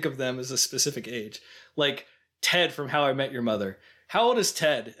don't think of them as a specific age. Like, Ted from How I Met Your Mother. How old is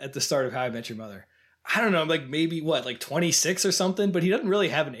Ted at the start of How I Met Your Mother? I don't know. Like, maybe, like 26 or something? But he doesn't really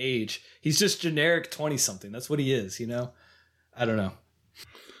have an age. He's just generic 20-something. That's what he is, you know? I don't know.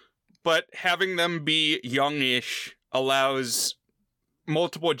 But having them be youngish allows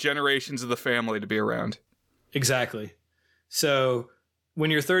multiple generations of the family to be around. Exactly. So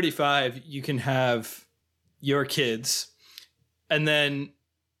when you're 35, you can have your kids. And then,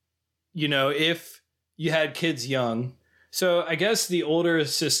 you know, if you had kids young. So I guess the older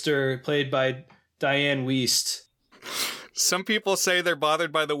sister, played by Diane Wiest. Some people say they're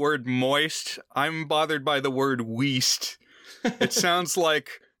bothered by the word moist. I'm bothered by the word weast. It sounds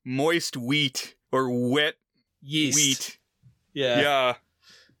like moist wheat or wet Yeast. wheat. Yeah. Yeah.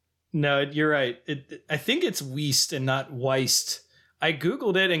 No, you're right. I think it's Wiest and not Weist. I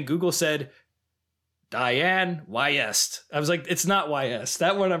Googled it and Google said, Diane Wiest. I was like, it's not Wiest.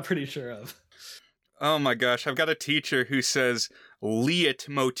 That one I'm pretty sure of. Oh my gosh. I've got a teacher who says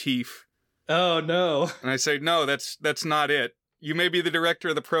leitmotif. Oh, no. And I say, no, that's not it. You may be the director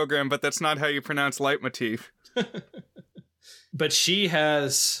of the program, but that's not how you pronounce leitmotif. But she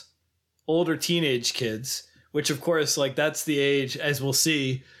has older teenage kids, which of course, like, that's the age, as we'll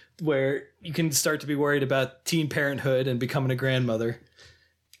see, where you can start to be worried about teen parenthood and becoming a grandmother.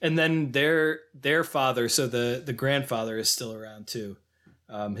 And then their father, so the grandfather, is still around too.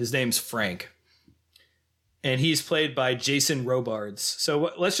 His name's Frank. And he's played by Jason Robards.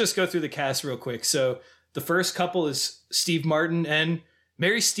 So let's just go through the cast real quick. So the first couple is Steve Martin and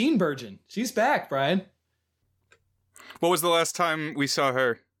Mary Steenburgen. She's back, Brian. What was the last time we saw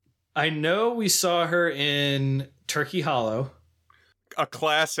her? I know we saw her in Turkey Hollow. A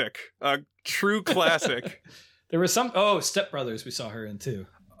classic. A true classic. There was Step Brothers we saw her in too.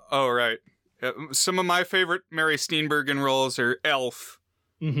 Oh, right. Some of my favorite Mary Steenburgen roles are Elf.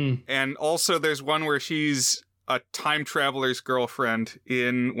 Mm-hmm. And also there's one where she's a time traveler's girlfriend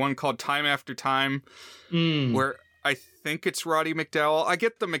in one called Time After Time, where I think it's Roddy McDowall. I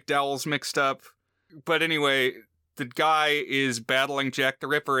get the McDowells mixed up. But anyway, the guy is battling Jack the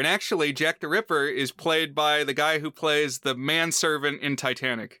Ripper. And actually, Jack the Ripper is played by the guy who plays the manservant in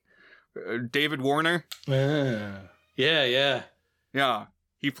Titanic, David Warner. Yeah. Yeah,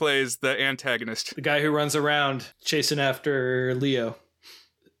 he plays the antagonist. The guy who runs around chasing after Leo.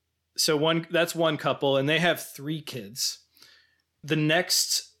 So that's one couple, and they have 3 kids. The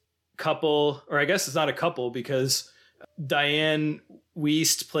next couple, or I guess it's not a couple because Diane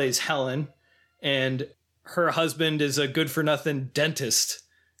Wiest plays Helen, and her husband is a good-for-nothing dentist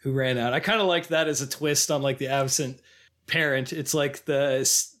who ran out. I kind of like that as a twist on like the absent parent. It's like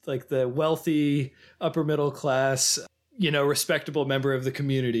the wealthy, upper middle class, you know, respectable member of the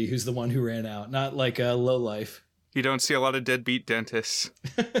community who's the one who ran out, not like a lowlife. You don't see a lot of deadbeat dentists.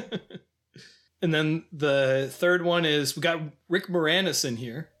 And then the third one is we got Rick Moranis in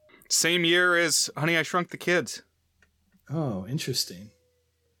here. Same year as Honey, I Shrunk the Kids. Oh, interesting.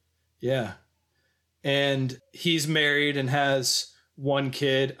 Yeah. And he's married and has 1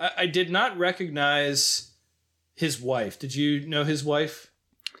 kid. I did not recognize his wife. Did you know his wife?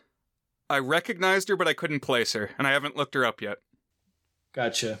 I recognized her, but I couldn't place her, and I haven't looked her up yet.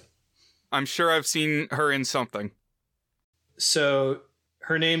 Gotcha. I'm sure I've seen her in something. So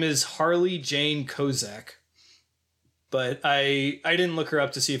her name is Harley Jane Kozak, but I didn't look her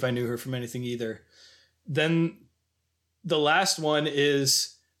up to see if I knew her from anything either. Then the last one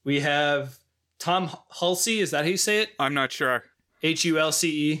is we have Tom Hulce. Is that how you say it? I'm not sure.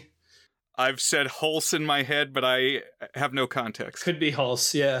 Hulce. I've said Hulse in my head, but I have no context. Could be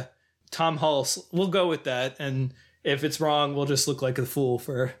Hulse, yeah. Tom Hulse. We'll go with that. And if it's wrong, we'll just look like a fool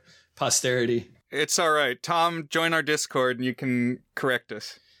for posterity. It's all right. Tom, join our Discord and you can correct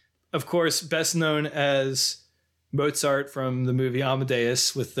us. Of course, best known as Mozart from the movie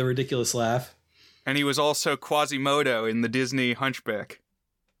Amadeus with the ridiculous laugh. And he was also Quasimodo in the Disney Hunchback.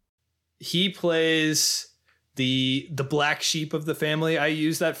 He plays the black sheep of the family. I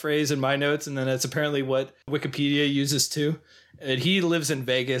use that phrase in my notes, and then it's apparently what Wikipedia uses too. And he lives in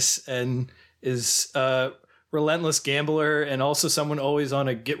Vegas and is a relentless gambler and also someone always on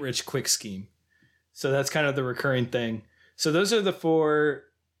a get-rich-quick scheme. So that's kind of the recurring thing. So those are the 4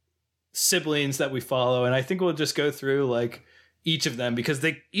 siblings that we follow, and I think we'll just go through like each of them because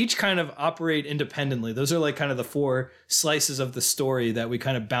they each kind of operate independently. Those are like kind of the 4 slices of the story that we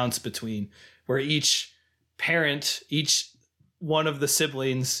kind of bounce between, where each parent, each one of the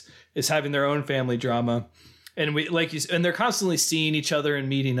siblings is having their own family drama, and and they're constantly seeing each other and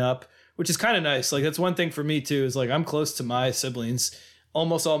meeting up, which is kind of nice. Like that's one thing for me too, is like I'm close to my siblings.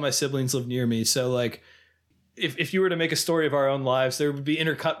 Almost all my siblings live near me, so like if you were to make a story of our own lives, there would be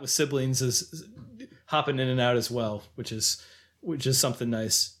intercut with siblings as hopping in and out as well, which is something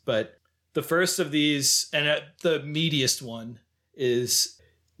nice. But the first of these, and the meatiest one, is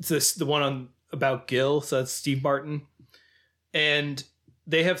the one about Gil. So that's Steve Martin, and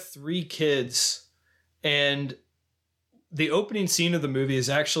they have 3 kids, and the opening scene of the movie is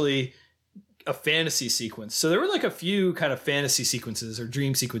actually a fantasy sequence. So there were like a few kind of fantasy sequences or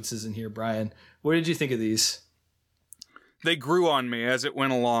dream sequences in here. Brian, what did you think of these? They grew on me as it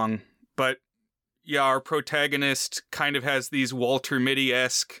went along, but yeah, our protagonist kind of has these Walter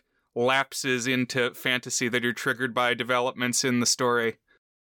Mitty-esque lapses into fantasy that are triggered by developments in the story.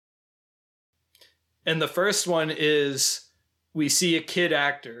 And the first one is we see a kid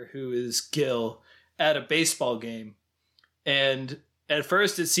actor who is Gil at a baseball game. And at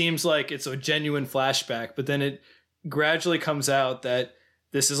first it seems like it's a genuine flashback, but then it gradually comes out that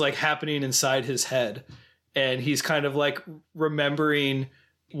this is like happening inside his head. And he's kind of like remembering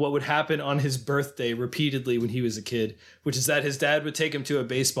what would happen on his birthday repeatedly when he was a kid, which is that his dad would take him to a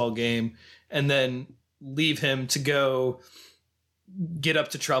baseball game and then leave him to go get up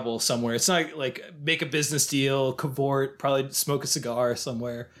to trouble somewhere. It's not like make a business deal, cavort, probably smoke a cigar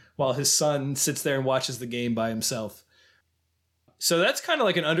somewhere while his son sits there and watches the game by himself. So that's kind of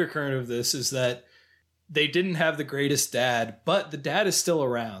like an undercurrent of this, is that they didn't have the greatest dad, but the dad is still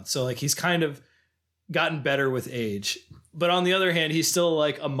around. So like he's kind of gotten better with age. But on the other hand, he's still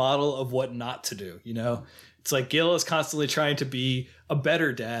like a model of what not to do, you know? It's like Gil is constantly trying to be a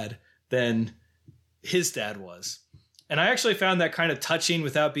better dad than his dad was. And I actually found that kind of touching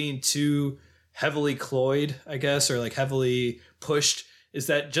without being too heavily cloyed, I guess, or like heavily pushed, is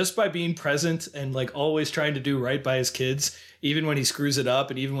that just by being present and like always trying to do right by his kids, even when he screws it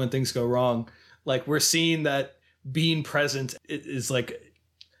up and even when things go wrong, like we're seeing that being present is like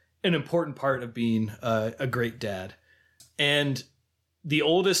an important part of being a great dad. And the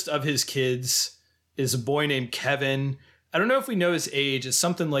oldest of his kids is a boy named Kevin. I don't know if we know his age. It's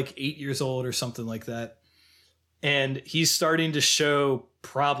something like 8 years old or something like that. And he's starting to show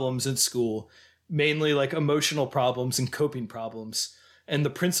problems in school, mainly like emotional problems and coping problems. And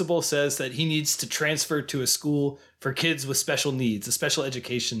the principal says that he needs to transfer to a school for kids with special needs, a special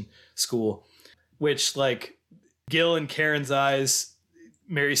education school, which like Gil and Karen's eyes,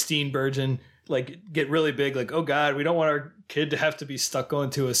 Mary Steenburgen, like get really big, like, oh God, we don't want our kid to have to be stuck going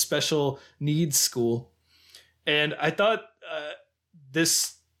to a special needs school. And I thought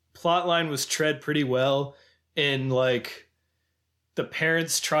this plot line was tread pretty well in like the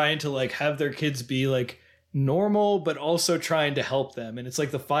parents trying to like have their kids be like normal, but also trying to help them. And it's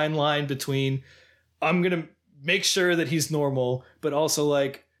like the fine line between I'm going to make sure that he's normal, but also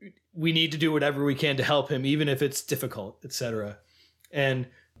like we need to do whatever we can to help him, even if it's difficult, etc. And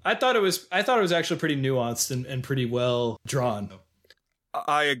I thought it was actually pretty nuanced and pretty well drawn.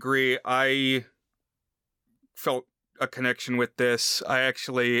 I agree. I felt a connection with this. I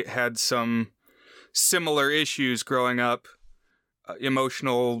actually had some similar issues growing up,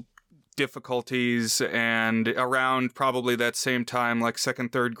 emotional difficulties, and around probably that same time, like 2nd,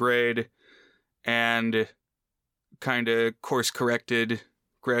 3rd grade, and kind of course corrected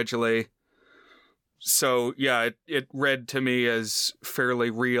gradually. So, yeah, it read to me as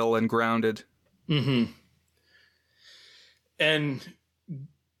fairly real and grounded. Mm-hmm. And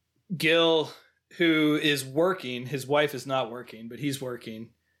Gil, who is working, his wife is not working, but he's working.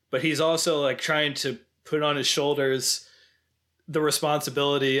 But he's also like trying to put on his shoulders the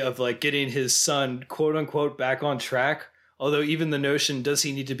responsibility of like getting his son, quote unquote, back on track. Although even the notion, does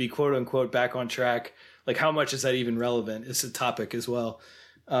he need to be quote unquote back on track? Like how much is that even relevant? It's a topic as well.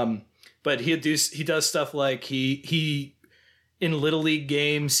 But he does stuff like he in Little League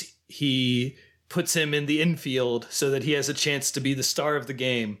games, he puts him in the infield so that he has a chance to be the star of the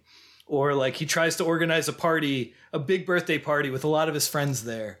game. Or like he tries to organize a party, a big birthday party with a lot of his friends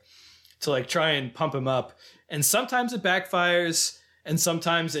there to like try and pump him up. And sometimes it backfires and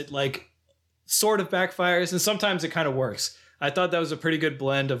sometimes it like sort of backfires and sometimes it kind of works. I thought that was a pretty good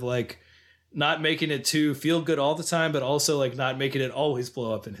blend of like not making it too feel good all the time, but also like not making it always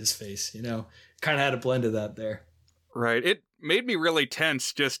blow up in his face, you know? Kind of had a blend of that there. Right. It made me really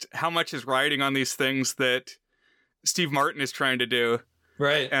tense just how much is riding on these things that Steve Martin is trying to do.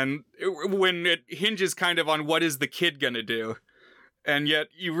 Right. And when it hinges kind of on what is the kid going to do. And yet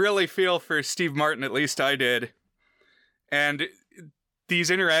you really feel for Steve Martin, at least I did. And these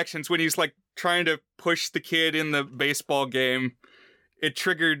interactions when he's like trying to push the kid in the baseball game, it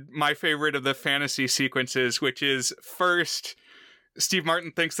triggered my favorite of the fantasy sequences, which is first, Steve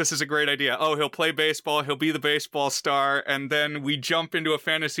Martin thinks this is a great idea. Oh, he'll play baseball, he'll be the baseball star. And then we jump into a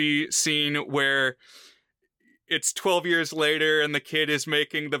fantasy scene where it's 12 years later and the kid is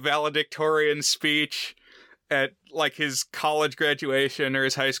making the valedictorian speech at like his college graduation or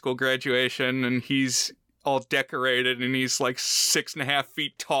his high school graduation. And he's all decorated and he's like 6.5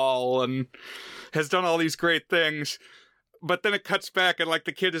 feet tall and has done all these great things. But then it cuts back and like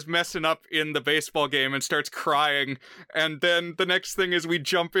the kid is messing up in the baseball game and starts crying. And then the next thing is we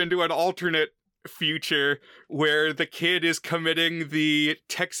jump into an alternate future where the kid is committing the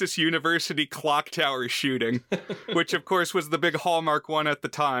Texas University clock tower shooting, which of course was the big hallmark one at the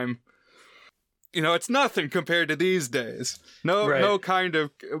time. You know, it's nothing compared to these days. No kind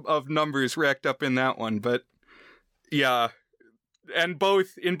of numbers racked up in that one, but yeah. And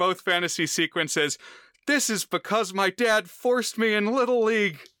in both fantasy sequences, this is because my dad forced me in Little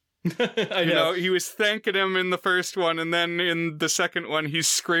League. I know. He was thanking him in the first one, and then in the second one, he's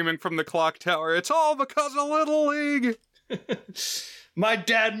screaming from the clock tower, it's all because of Little League! My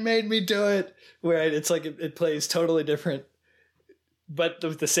dad made me do it! Where it's like it plays totally different, but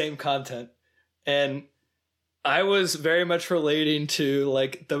with the same content. And I was very much relating to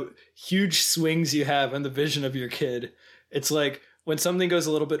like the huge swings you have in the vision of your kid. It's like when something goes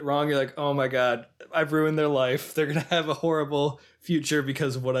a little bit wrong, you're like, oh my God, I've ruined their life. They're going to have a horrible future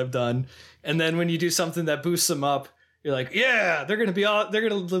because of what I've done. And then when you do something that boosts them up, you're like, yeah, they're going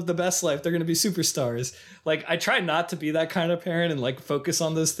to live the best life. They're going to be superstars. Like I try not to be that kind of parent and like focus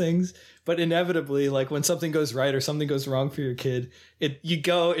on those things, but inevitably, like when something goes right or something goes wrong for your kid, you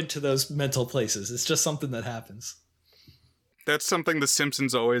go into those mental places. It's just something that happens. That's something The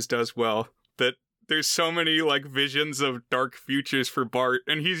Simpsons always does well, that there's so many like visions of dark futures for Bart,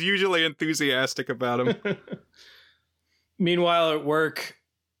 and he's usually enthusiastic about them. Meanwhile, at work,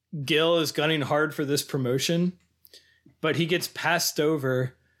 Gil is gunning hard for this promotion, but he gets passed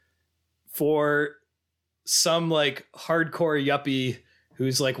over for some like hardcore yuppie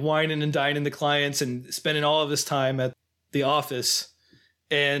who's like whining and dining the clients and spending all of his time at the office.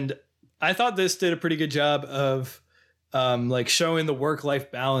 And I thought this did a pretty good job of like showing the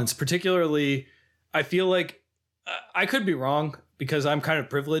work-life balance. Particularly, I feel like I could be wrong because I'm kind of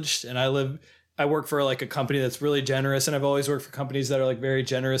privileged and I work for like a company that's really generous, and I've always worked for companies that are like very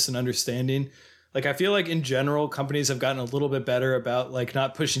generous and understanding. Like I feel like in general, companies have gotten a little bit better about like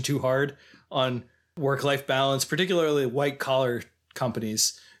not pushing too hard on work-life balance, particularly white collar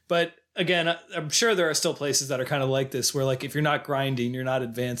companies. But again, I'm sure there are still places that are kind of like this where like if you're not grinding, you're not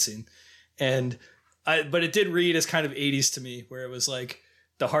advancing. But it did read as kind of 80s to me, where it was like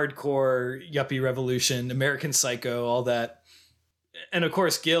the hardcore yuppie revolution, American Psycho, all that. And of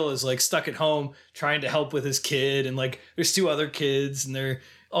course, Gil is like stuck at home trying to help with his kid. And like there's 2 other kids and they're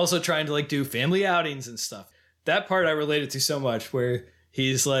also trying to like do family outings and stuff. That part I related to so much, where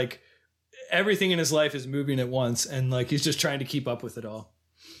he's like everything in his life is moving at once and like he's just trying to keep up with it all.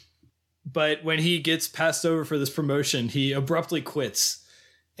 But when he gets passed over for this promotion, he abruptly quits.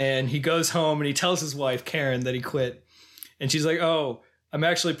 And he goes home and he tells his wife, Karen, that he quit. And she's like, oh, I'm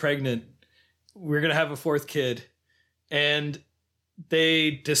actually pregnant. We're going to have a 4th kid. And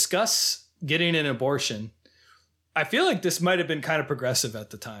they discuss getting an abortion. I feel like this might have been kind of progressive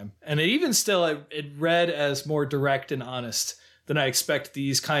at the time. And it read as more direct and honest than I expect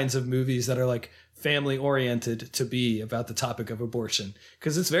these kinds of movies that are like family oriented to be about the topic of abortion,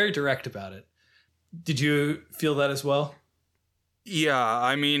 because it's very direct about it. Did you feel that as well? Yeah,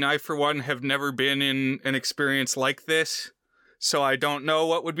 I mean, I for one have never been in an experience like this, so I don't know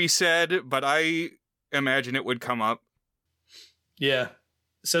what would be said, but I imagine it would come up. Yeah.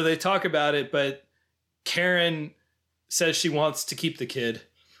 So they talk about it, but Karen says she wants to keep the kid.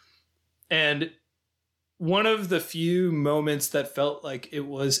 And one of the few moments that felt like it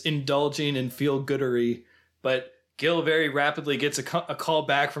was indulging and feel-goodery, but Gil very rapidly gets a call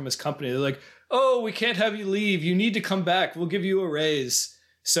back from his company. They're like, oh, we can't have you leave. You need to come back. We'll give you a raise.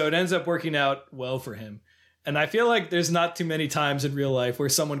 So it ends up working out well for him. And I feel like there's not too many times in real life where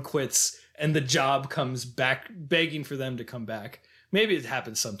someone quits and the job comes back begging for them to come back. Maybe it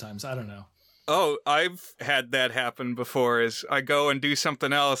happens sometimes. I don't know. Oh, I've had that happen before. Is I go and do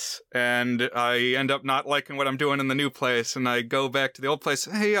something else and I end up not liking what I'm doing in the new place, and I go back to the old place.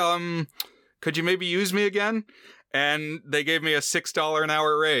 Hey, could you maybe use me again? And they gave me a $6 an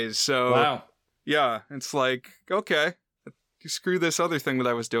hour raise. So wow. Yeah, it's like, okay, you screw this other thing that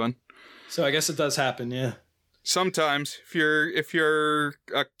I was doing. So I guess it does happen, yeah. Sometimes, if you're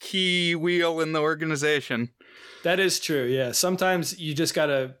a key wheel in the organization. That is true, yeah. Sometimes you just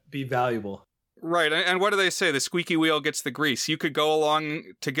gotta be valuable. Right, and what do they say? The squeaky wheel gets the grease. You could go along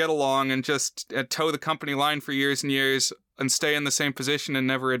to get along and just toe the company line for years and years and stay in the same position and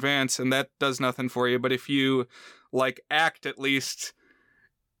never advance, and that does nothing for you. But if you, act at least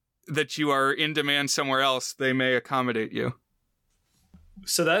that you are in demand somewhere else, they may accommodate you.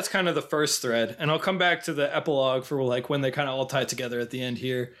 So that's kind of the first thread. And I'll come back to the epilogue for when they kind of all tie together at the end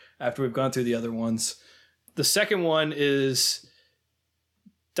here after we've gone through the other ones. The second one is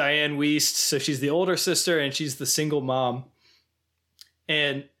Diane Wiest. So she's the older sister and she's the single mom.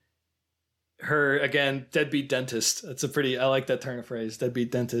 And her, again, deadbeat dentist. That's I like that turn of phrase,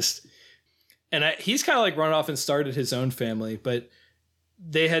 deadbeat dentist. And he's kind of run off and started his own family, but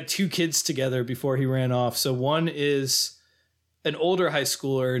they had 2 kids together before he ran off. So one is an older high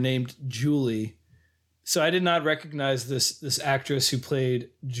schooler named Julie. So I did not recognize this actress who played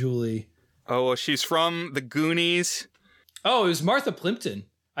Julie. Oh, well, she's from The Goonies. Oh, it was Martha Plimpton.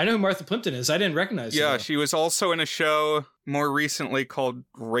 I know who Martha Plimpton is. I didn't recognize her. Yeah, she was also in a show more recently called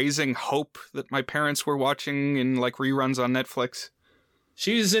Raising Hope that my parents were watching in reruns on Netflix.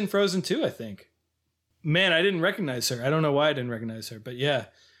 She's in Frozen 2, I think. Man, I didn't recognize her. I don't know why I didn't recognize her, but yeah.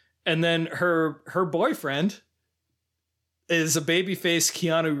 And then her boyfriend is a babyface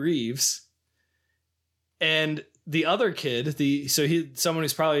Keanu Reeves. And the other kid, someone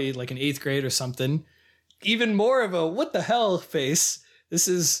who's probably in 8th grade or something, even more of a what the hell face. This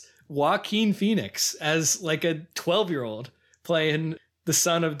is Joaquin Phoenix as a 12-year-old playing the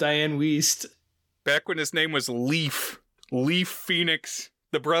son of Diane Wiest. Back when his name was Leaf Phoenix,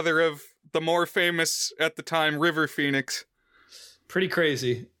 the brother of the more famous at the time River Phoenix. Pretty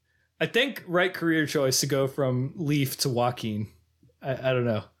crazy. I think right career choice to go from Leaf to Joaquin. I don't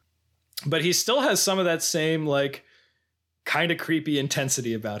know. But he still has some of that same kind of creepy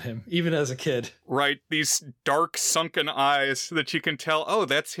intensity about him, even as a kid. Right. These dark, sunken eyes that you can tell, oh,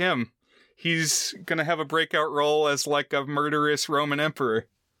 that's him. He's going to have a breakout role as a murderous Roman emperor.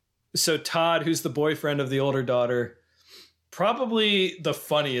 So Todd, who's the boyfriend of the older daughter, probably the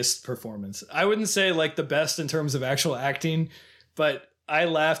funniest performance. I wouldn't say the best in terms of actual acting, but I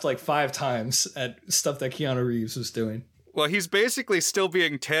laughed 5 times at stuff that Keanu Reeves was doing. Well, he's basically still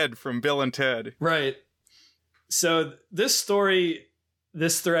being Ted from Bill and Ted. Right. So this thread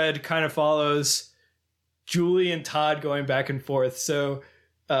kind of follows Julie and Todd going back and forth. So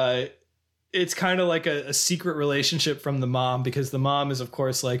it's kind of a secret relationship from the mom, because the mom is, of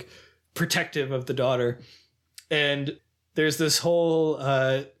course, protective of the daughter. And there's this whole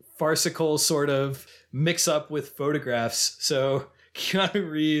farcical sort of mix up with photographs. So Keanu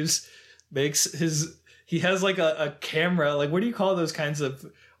Reeves he has a camera, what do you call those kinds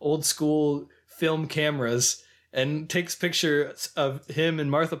of old school film cameras, and takes pictures of him and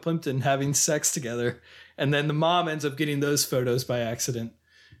Martha Plimpton having sex together. And then the mom ends up getting those photos by accident.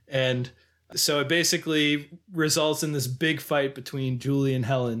 And so it basically results in this big fight between Julie and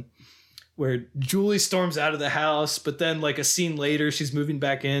Helen, where Julie storms out of the house, but then a scene later, she's moving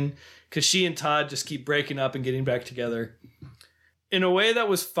back in because she and Todd just keep breaking up and getting back together. In a way that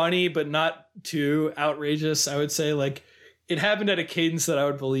was funny, but not too outrageous, I would say. It happened at a cadence that I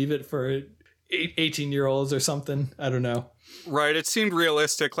would believe it for 18-year-olds or something. I don't know. Right. It seemed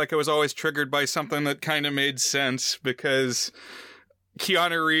realistic, it was always triggered by something that kind of made sense, because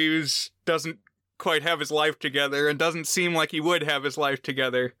Keanu Reeves doesn't quite have his life together and doesn't seem like he would have his life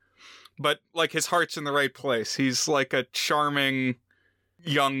together. But, his heart's in the right place. He's a charming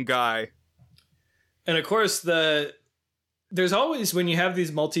young guy. And of course, there's always, when you have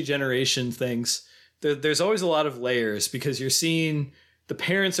these multi-generation things, there's always a lot of layers, because the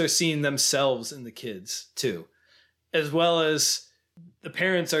parents are seeing themselves in the kids too, as well as the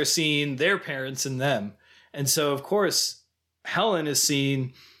parents are seeing their parents in them. And so, of course, Helen is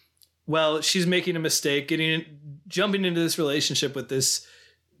seeing, well, she's making a mistake, jumping into this relationship with this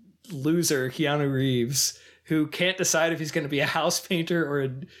loser, Keanu Reeves, who can't decide if he's going to be a house painter or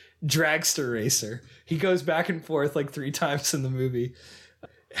a dragster racer. He goes back and forth like 3 times in the movie.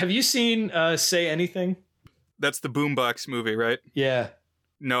 Have you seen Say Anything? That's the Boombox movie, right? Yeah.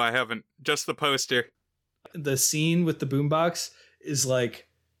 No, I haven't. Just the poster. The scene with the boombox is like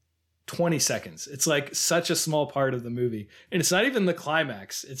 20 seconds. It's like such a small part of the movie. And it's not even the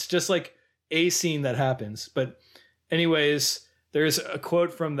climax. It's just like a scene that happens. But anyways, there's a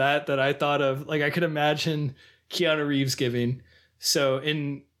quote from that I thought of, like I could imagine Keanu Reeves giving. So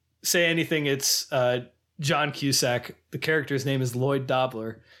in Say Anything, it's John Cusack. The character's name is Lloyd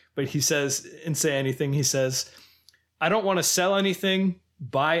Dobler. But he says, in Say Anything, he says, "I don't want to sell anything,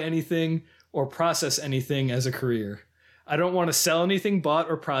 buy anything, or process anything as a career. I don't want to sell anything bought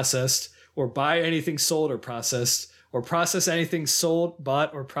or processed, or buy anything sold or process anything sold,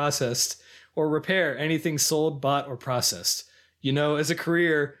 bought, or processed, or repair anything sold, bought, or processed. You know, as a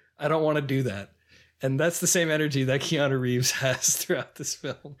career, I don't want to do that." And that's the same energy that Keanu Reeves has throughout this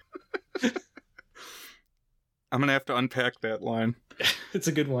film. I'm going to have to unpack that line. It's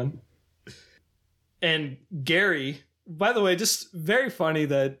a good one. And Gary, by the way, just very funny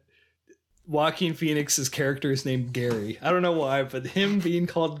that Joaquin Phoenix's character is named Gary. I don't know why, but him being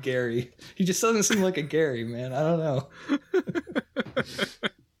called Gary, he just doesn't seem like a Gary, man. I don't know.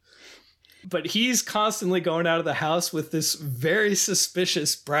 But he's constantly going out of the house with this very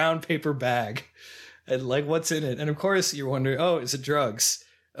suspicious brown paper bag. And like, what's in it? And of course, you're wondering, oh, is it drugs?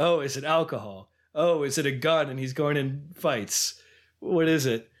 Oh, is it alcohol? Oh, is it a gun and he's going in fights? What is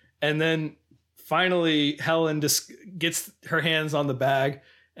it? And then finally, Helen just gets her hands on the bag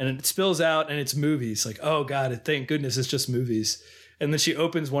and it spills out and it's movies. Like, oh God, thank goodness it's just movies. And then she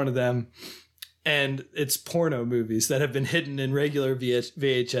opens one of them and it's porno movies that have been hidden in regular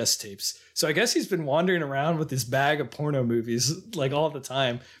VHS tapes. So I guess he's been wandering around with this bag of porno movies like all the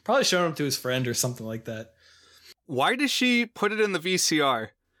time. Probably showing them to his friend or something like that. Why does she put it in the VCR?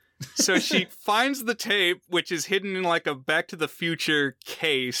 So she finds the tape, which is hidden in like a Back to the Future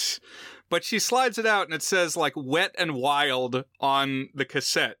case, but she slides it out and it says like Wet and Wild on the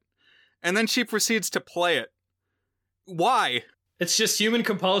cassette. And then she proceeds to play it. Why? It's just human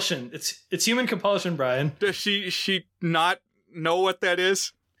compulsion. It's human compulsion, Brian. Does she not know what that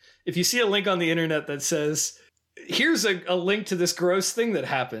is? If you see a link on the internet that says, here's a link to this gross thing that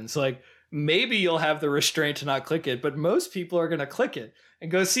happens, like maybe you'll have the restraint to not click it, but most people are going to click it and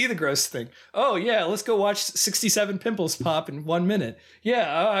go see the gross thing. Oh yeah, let's go watch 67 pimples pop in 1 minute. Yeah,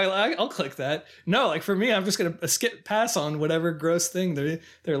 I'll click that. No, like for me, I'm just going to pass on whatever gross thing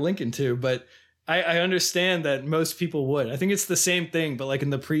they're linking to. But I understand that most people would. I think it's the same thing, but like in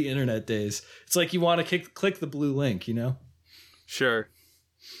the pre-internet days, it's like you want to click the blue link, you know? Sure.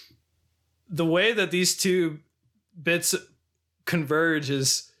 The way that these two bits converge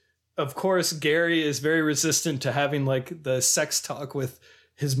is, of course, Gary is very resistant to having like the sex talk with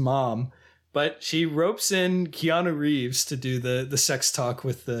his mom, but she ropes in Keanu Reeves to do the sex talk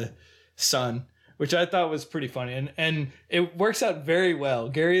with the son, which I thought was pretty funny. And it works out very well.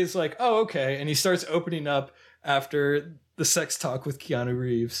 Gary is like, oh, okay. And he starts opening up after the sex talk with Keanu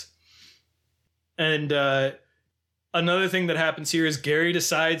Reeves. And another thing that happens here is Gary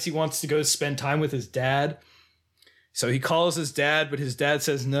decides he wants to go spend time with his dad. So he calls his dad, but his dad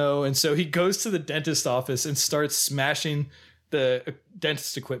says no. And so he goes to the dentist office and starts smashing the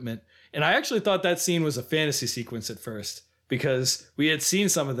dentist equipment. And I actually thought that scene was a fantasy sequence at first, because we had seen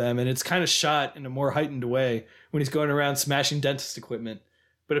some of them and it's kind of shot in a more heightened way when he's going around smashing dentist equipment.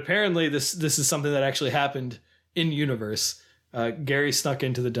 But apparently this is something that actually happened in universe. Gary snuck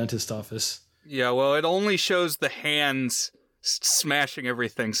into the dentist office. Yeah, well, it only shows the hands smashing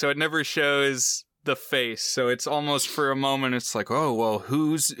everything, so it never shows the face. So it's almost for a moment, it's like, oh, well,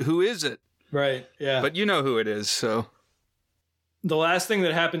 who is it? Right, yeah. But you know who it is, so. The last thing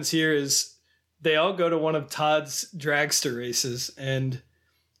that happens here is they all go to one of Todd's dragster races, and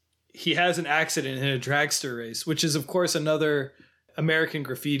he has an accident in a dragster race, which is, of course, another American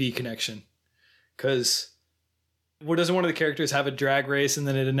Graffiti connection. Because doesn't one of the characters have a drag race and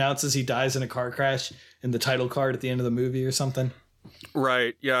then it announces he dies in a car crash in the title card at the end of the movie or something?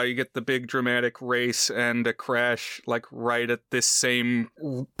 Right, yeah, you get the big dramatic race and a crash like right at this same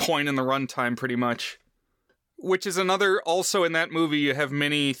point in the runtime pretty much. Which is another, also in that movie, you have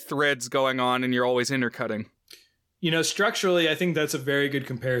many threads going on and you're always intercutting. Structurally, I think that's a very good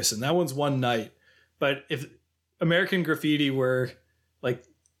comparison. That one's one night. But if American Graffiti were like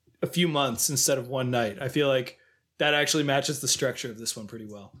a few months instead of one night, I feel like that actually matches the structure of this one pretty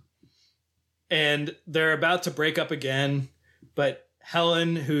well. And they're about to break up again, but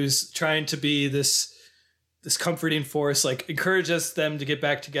Helen, who's trying to be this comforting force, like encourages them to get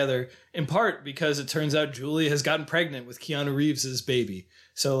back together, in part because it turns out Julie has gotten pregnant with Keanu Reeves's baby.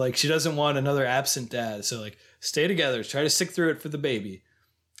 So like she doesn't want another absent dad. So like stay together, try to stick through it for the baby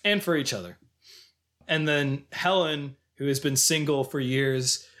and for each other. And then Helen, who has been single for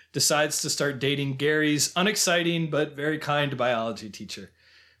years, decides to start dating Gary's unexciting but very kind biology teacher,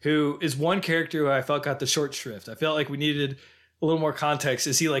 who is one character who I felt got the short shrift. I felt like we needed a little more context.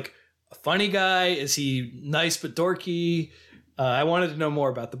 Is he like a funny guy? Is he nice but dorky? I wanted to know more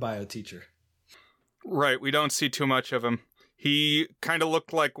about the bio teacher. Right, we don't see too much of him. He kind of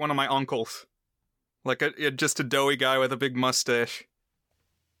looked like one of my uncles. Like just a doughy guy with a big mustache.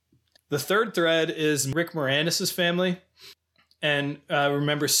 The third thread is Rick Moranis' family. And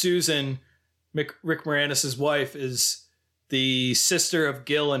remember, Susan, Rick Moranis' wife, is the sister of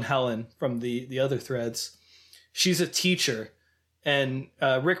Gil and Helen from the other threads. She's a teacher. And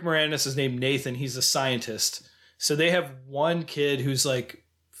Rick Moranis is named Nathan. He's a scientist. So they have one kid who's like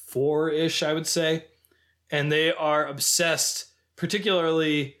 4-ish, I would say. And they are obsessed,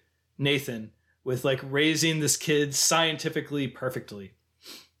 particularly Nathan, with like raising this kid scientifically perfectly.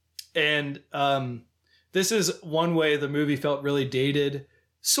 And this is one way the movie felt really dated,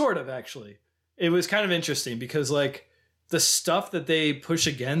 sort of, actually. It was kind of interesting because like the stuff that they push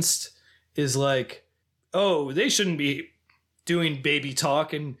against is like, oh, they shouldn't be doing baby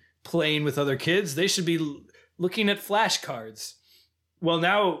talk and playing with other kids. They should be looking at flashcards. Well,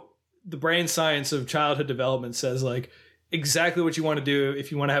 now the brain science of childhood development says like exactly what you want to do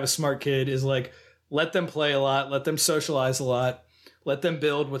if you want to have a smart kid is like let them play a lot, let them socialize a lot, let them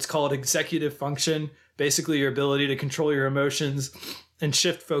build what's called executive function, basically your ability to control your emotions and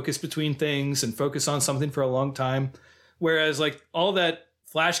shift focus between things and focus on something for a long time. Whereas like all that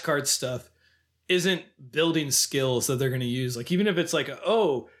flashcard stuff isn't building skills that they're going to use. Like even if it's like,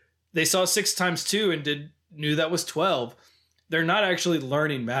 oh, they saw 6 times 2 and knew that was 12. They're not actually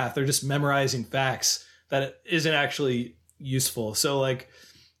learning math. They're just memorizing facts that isn't actually useful. So like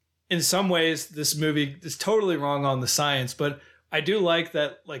in some ways, this movie is totally wrong on the science, but I do like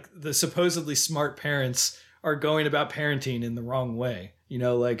that like the supposedly smart parents are going about parenting in the wrong way.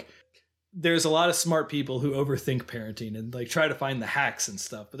 Like there's a lot of smart people who overthink parenting and like try to find the hacks and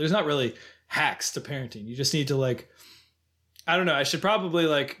stuff, but there's not really hacks to parenting. You just need to like, I don't know. I should probably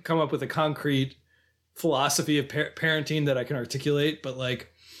like come up with a concrete philosophy of parenting that I can articulate, but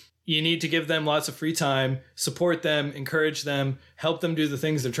like you need to give them lots of free time, support them, encourage them, help them do the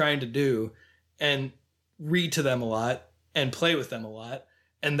things they're trying to do, and read to them a lot and play with them a lot.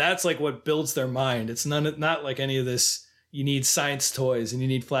 And that's like what builds their mind. It's not like any of this, you need science toys and you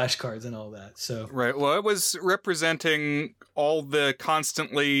need flashcards and all that. So right. Well, it was representing all the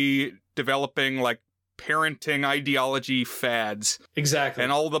constantly developing like parenting ideology fads. Exactly.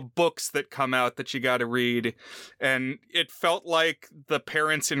 And all the books that come out that you got to read. And it felt like the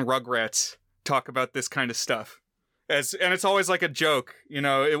parents in Rugrats talk about this kind of stuff. And it's always like a joke.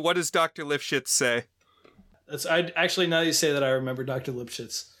 What does Dr. Lifshitz say? Actually, now that you say that, I remember Dr.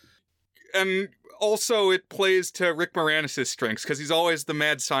 Lipschitz. And also it plays to Rick Moranis' strengths because he's always the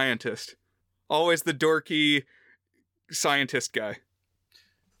mad scientist. Always the dorky scientist guy.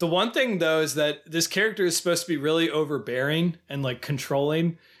 The one thing, though, is that this character is supposed to be really overbearing and like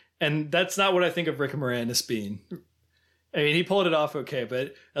controlling. And that's not what I think of Rick Moranis being. I mean, he pulled it off okay,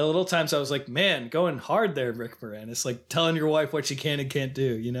 but at little times I was like, man, going hard there, Rick Moranis. Like telling your wife what she can and can't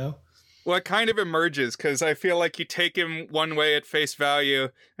do, Well, it kind of emerges because I feel like you take him one way at face value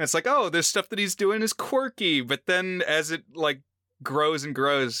and it's like, oh, this stuff that he's doing is quirky. But then as it like grows and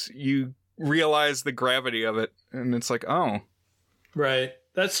grows, you realize the gravity of it. And it's like, oh. Right.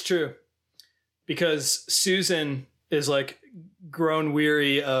 That's true. Because Susan is like grown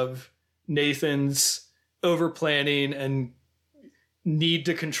weary of Nathan's over planning and need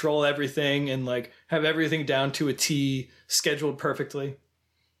to control everything and like have everything down to a T, scheduled perfectly.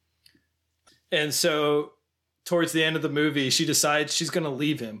 And so towards the end of the movie, she decides she's going to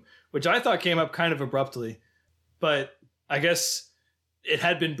leave him, which I thought came up kind of abruptly. But I guess it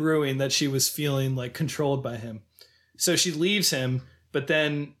had been brewing that she was feeling like controlled by him. So she leaves him, but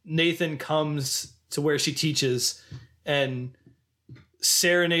then Nathan comes to where she teaches and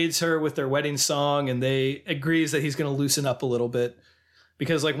serenades her with their wedding song, and they agrees that he's going to loosen up a little bit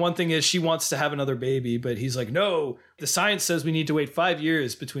Because like one thing is she wants to have another baby, but he's like, no, the science says we need to wait 5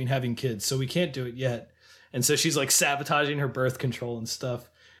 years between having kids, so we can't do it yet. And so she's like sabotaging her birth control and stuff.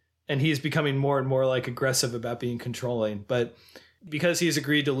 And he's becoming more and more like aggressive about being controlling. But because he's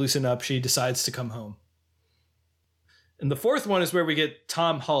agreed to loosen up, she decides to come home. And the fourth one is where we get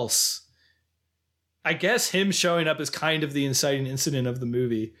Tom Hulse. I guess him showing up is kind of the inciting incident of the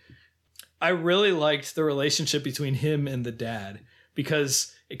movie. I really liked the relationship between him and the dad,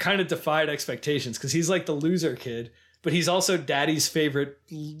 because it kind of defied expectations, because he's like the loser kid, but he's also daddy's favorite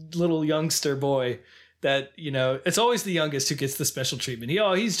little youngster boy that, you know, it's always the youngest who gets the special treatment.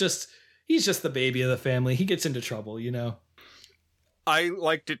 He's just the baby of the family. He gets into trouble, you know. I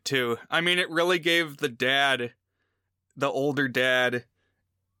liked it too. I mean, it really gave the older dad,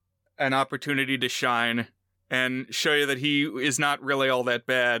 an opportunity to shine and show you that he is not really all that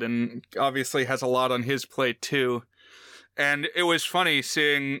bad, and obviously has a lot on his plate too. And it was funny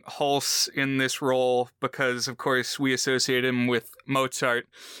seeing Hulse in this role because, of course, we associate him with Mozart.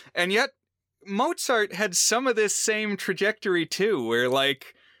 And yet, Mozart had some of this same trajectory too, where,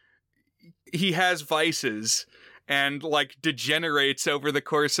 like, he has vices and, like, degenerates over the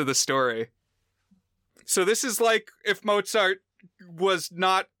course of the story. So this is like if Mozart was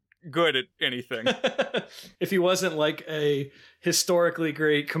not good at anything. If he wasn't, like, a historically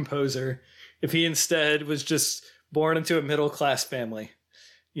great composer, if he instead was just born into a middle-class family,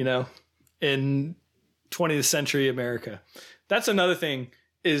 you know, in 20th century America. That's another thing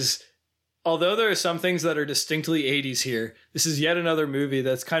is, although there are some things that are distinctly 80s here, this is yet another movie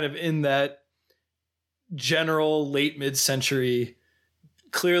that's kind of in that general late mid-century,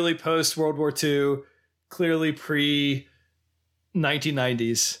 clearly post-World War II, clearly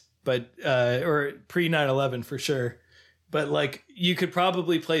pre-1990s, but or pre-9/11 for sure. But, like, you could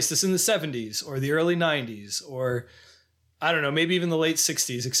probably place this in the 70s or the early 90s or, I don't know, maybe even the late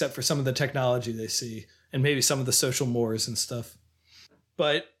 60s, except for some of the technology they see and maybe some of the social mores and stuff.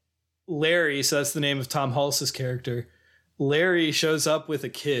 But Larry, so that's the name of Tom Hulse's character, Larry shows up with a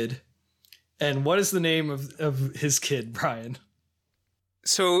kid. And what is the name of his kid, Brian?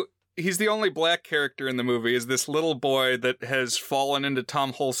 So he's the only black character in the movie, is this little boy that has fallen into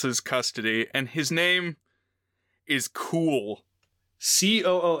Tom Hulse's custody, and his name is Cool.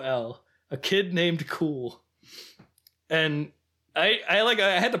 Cool. A kid named Cool. And I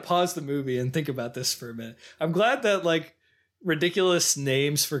had to pause the movie and think about this for a minute. I'm glad that, like, ridiculous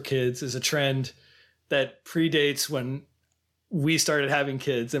names for kids is a trend that predates when we started having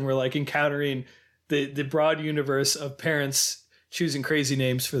kids and we're, like, encountering the broad universe of parents choosing crazy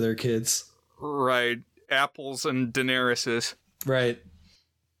names for their kids. Right. Apples and Daenerys's. Right.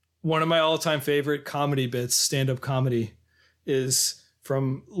 One of my all-time favorite comedy bits, stand-up comedy, is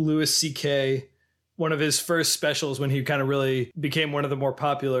from Louis C.K., one of his first specials when he kind of really became one of the more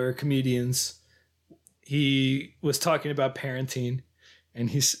popular comedians. He was talking about parenting, and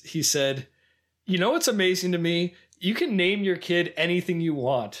he said, you know what's amazing to me? You can name your kid anything you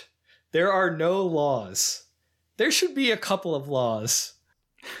want. There are no laws. There should be a couple of laws.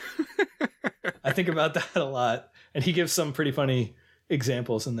 I think about that a lot, and he gives some pretty funny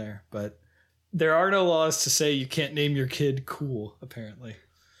examples in there, but there are no laws to say you can't name your kid Cool, apparently.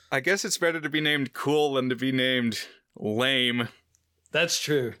 I guess it's better to be named Cool than to be named Lame. That's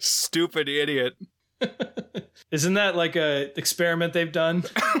true. Stupid idiot. Isn't that like a experiment they've done?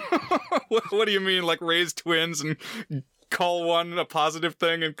 What do you mean, like raise twins and call one a positive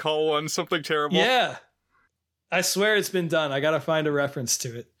thing and call one something terrible? Yeah. I swear it's been done. I gotta find a reference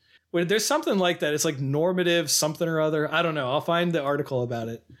to it. There's something like that. It's like normative something or other. I don't know. I'll find the article about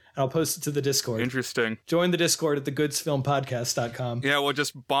it and I'll post it to the Discord. Interesting. Join the Discord at thegoodsfilmpodcast.com. Yeah, we'll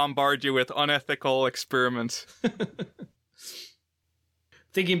just bombard you with unethical experiments.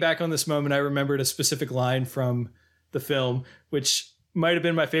 Thinking back on this moment, I remembered a specific line from the film, which might have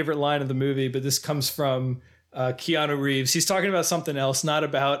been my favorite line of the movie, but this comes from Keanu Reeves. He's talking about something else, not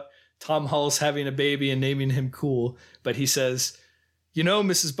about Tom Hulse having a baby and naming him Cool, but he says, you know,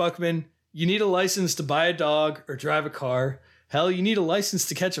 Mrs. Buckman, you need a license to buy a dog or drive a car. Hell, you need a license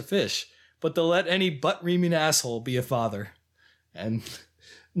to catch a fish, but they'll let any butt-reaming asshole be a father. And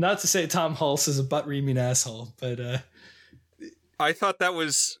not to say Tom Hulse is a butt-reaming asshole, but I thought that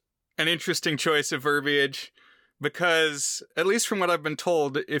was an interesting choice of verbiage because, at least from what I've been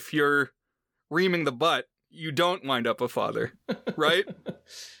told, if you're reaming the butt, you don't wind up a father, right?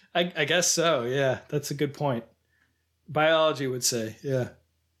 I guess so, yeah. That's a good point. Biology would say, yeah.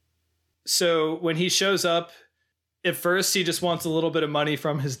 So when he shows up, at first he just wants a little bit of money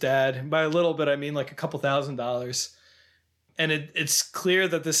from his dad. And by a little bit, I mean like a couple $1,000s. And it's clear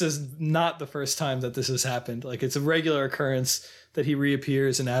that this is not the first time that this has happened. Like, it's a regular occurrence that he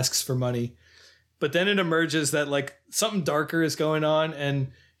reappears and asks for money. But then it emerges that like something darker is going on,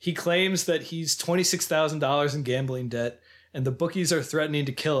 and he claims that he's $26,000 in gambling debt, and the bookies are threatening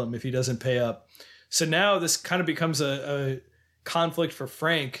to kill him if he doesn't pay up. So now this kind of becomes a conflict for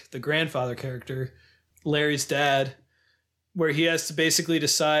Frank, the grandfather character, Larry's dad, where he has to basically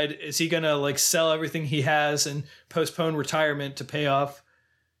decide, is he going to like sell everything he has and postpone retirement to pay off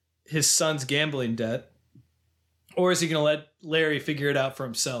his son's gambling debt? Or is he going to let Larry figure it out for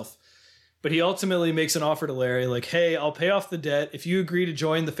himself? But he ultimately makes an offer to Larry, like, hey, I'll pay off the debt if you agree to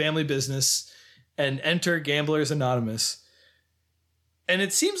join the family business and enter Gamblers Anonymous. And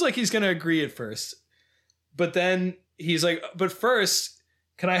it seems like he's going to agree at first. But then he's like, but first,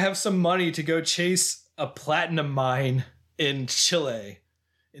 can I have some money to go chase a platinum mine in Chile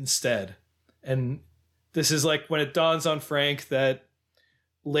instead? And this is like when it dawns on Frank that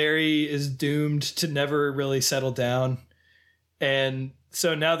Larry is doomed to never really settle down. And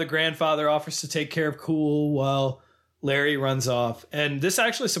so now the grandfather offers to take care of Cool while Larry runs off. And this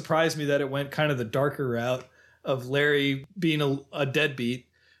actually surprised me that it went kind of the darker route of Larry being a deadbeat,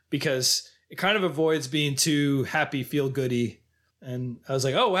 because it kind of avoids being too happy, feel-goody. And I was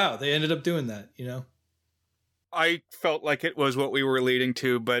like, oh, wow, they ended up doing that, you know? I felt like it was what we were leading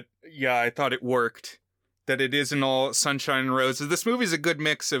to, but yeah, I thought it worked. That it isn't all sunshine and roses. This movie's a good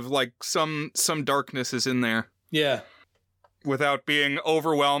mix of like some darkness is in there. Yeah. Without being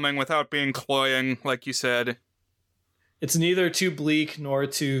overwhelming, without being cloying, like you said. It's neither too bleak nor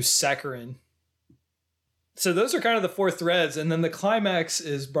too saccharine. So those are kind of the four threads. And then the climax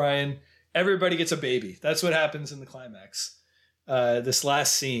is, Brian, everybody gets a baby. That's what happens in the climax. This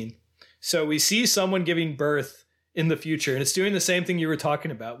last scene. So we see someone giving birth in the future, and it's doing the same thing you were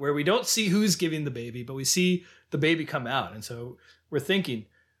talking about, where we don't see who's giving the baby, but we see the baby come out. And so we're thinking,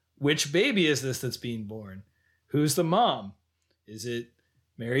 which baby is this that's being born? Who's the mom? Is it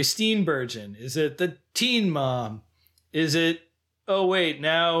Mary Steenburgen? Is it the teen mom? Is it, oh wait,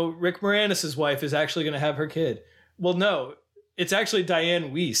 now Rick Moranis' wife is actually going to have her kid? Well, no, it's actually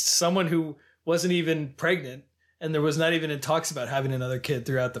Diane Wiest, someone who wasn't even pregnant, and there was not even in talks about having another kid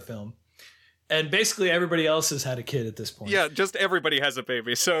throughout the film. And basically everybody else has had a kid at this point. Yeah, just everybody has a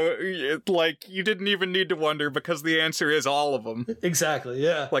baby. So, like, you didn't even need to wonder, because the answer is all of them. Exactly,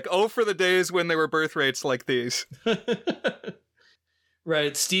 yeah. Like, oh, for the days when there were birth rates like these.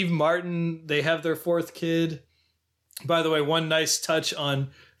 Right. Steve Martin, they have their fourth kid. By the way, one nice touch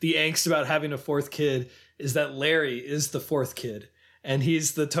on the angst about having a fourth kid is that Larry is the fourth kid, and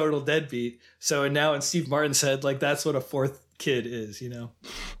he's the total deadbeat. So now in Steve Martin's head, like, that's what a fourth kid is, you know?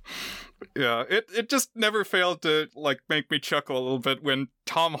 Yeah, it just never failed to, like, make me chuckle a little bit when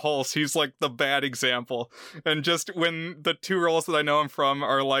Tom Hulse, he's, like, the bad example. And just when the two roles that I know him from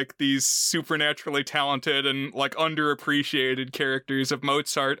are, like, these supernaturally talented and, like, underappreciated characters of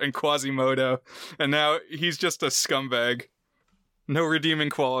Mozart and Quasimodo. And now he's just a scumbag. No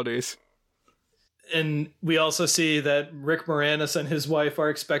redeeming qualities. And we also see that Rick Moranis and his wife are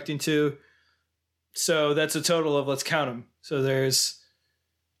expecting to. So that's a total of, let's count them. So there's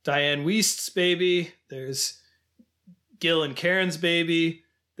Diane Wiest's baby, there's Gil and Karen's baby,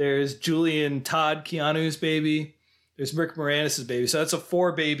 there's Julian Todd Keanu's baby, there's Rick Moranis' baby. So that's a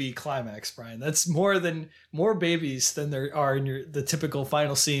 4-baby climax, Brian. That's more babies than there are in the typical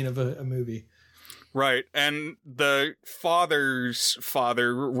final scene of a movie. Right, and the father's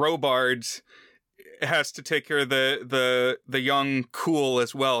father, Robards, has to take care of the young Cool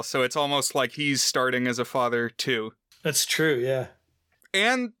as well. So it's almost like he's starting as a father too. That's true, yeah.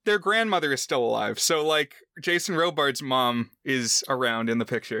 And their grandmother is still alive. So, like, Jason Robards' mom is around in the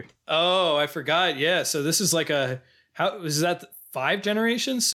picture. Oh, I forgot. Yeah. So this is like is that 5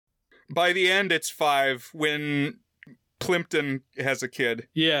 generations? By the end, it's 5 when Plimpton has a kid.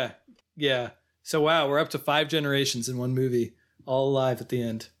 Yeah. Yeah. So, wow, we're up to 5 generations in one movie, all alive at the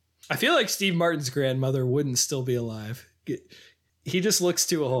end. I feel like Steve Martin's grandmother wouldn't still be alive. He just looks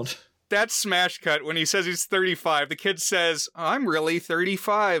too old. That smash cut when he says he's 35, the kid says, I'm really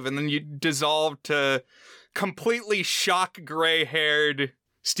 35. And then you dissolve to completely shock gray-haired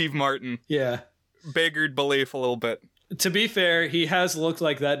Steve Martin. Yeah. Beggared belief a little bit. To be fair, he has looked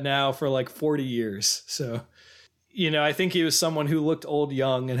like that now for like 40 years. So, you know, I think he was someone who looked old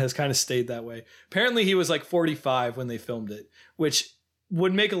young and has kind of stayed that way. Apparently he was like 45 when they filmed it, which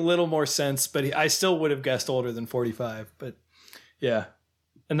would make a little more sense, but I still would have guessed older than 45. But yeah.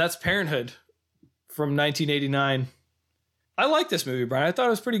 And that's Parenthood from 1989. I like this movie, Brian. I thought it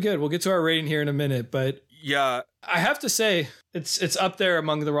was pretty good. We'll get to our rating here in a minute, but yeah, I have to say it's up there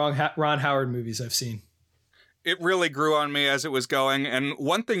among the Ron Howard movies I've seen. It really grew on me as it was going. And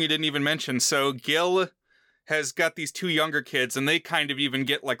one thing you didn't even mention, so Gil has got these two younger kids, and they kind of even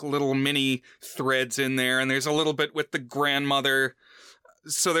get like little mini threads in there, and there's a little bit with the grandmother.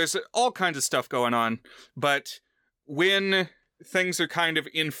 So there's all kinds of stuff going on. But when things are kind of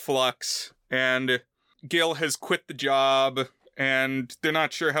in flux, and Gil has quit the job, and they're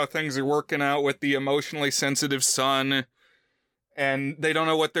not sure how things are working out with the emotionally sensitive son, and they don't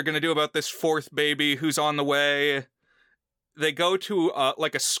know what they're going to do about this fourth baby who's on the way. They go to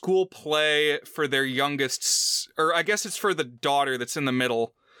like a school play for their youngest, or I guess it's for the daughter that's in the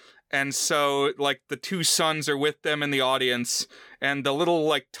middle. And so like the two sons are with them in the audience, and the little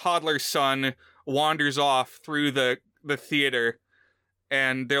like toddler son wanders off through the theater,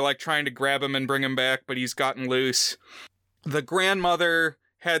 and they're like trying to grab him and bring him back, but he's gotten loose. The grandmother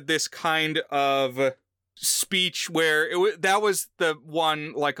had this kind of speech where that was the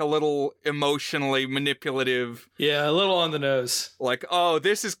one, like a little emotionally manipulative. Yeah, a little on the nose. Like, oh,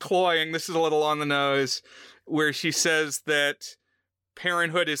 this is cloying, this is a little on the nose, where she says that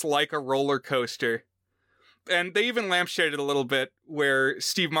parenthood is like a roller coaster. And they even lampshaded a little bit where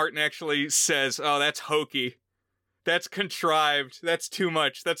Steve Martin actually says, oh, that's hokey. That's contrived. That's too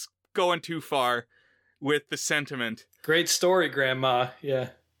much. That's going too far with the sentiment. Great story, Grandma. Yeah.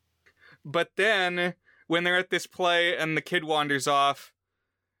 But then, when they're at this play and the kid wanders off,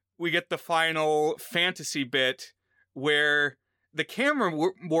 we get the final fantasy bit where the camera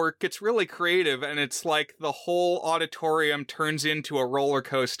work gets really creative, and it's like the whole auditorium turns into a roller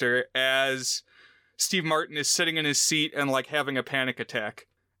coaster as Steve Martin is sitting in his seat and like having a panic attack.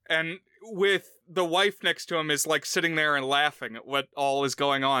 And with the wife next to him is like sitting there and laughing at what all is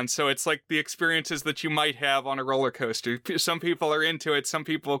going on. So it's like the experiences that you might have on a roller coaster. Some people are into it. Some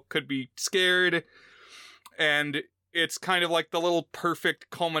people could be scared. And it's kind of like the little perfect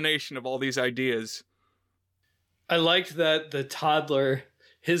culmination of all these ideas. I liked that the toddler,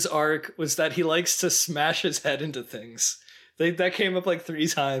 his arc was that he likes to smash his head into things. That came up like 3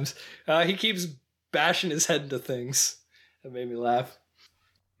 times. He keeps bashing his head into things. That made me laugh.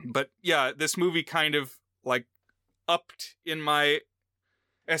 But yeah, this movie kind of like upped in my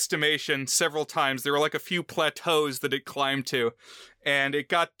estimation several times. There were like a few plateaus that it climbed to, and it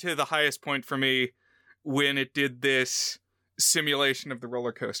got to the highest point for me when it did this simulation of the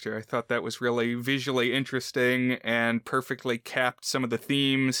roller coaster. I thought that was really visually interesting and perfectly capped some of the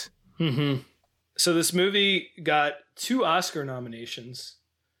themes. Mm-hmm. So this movie got 2 Oscar nominations.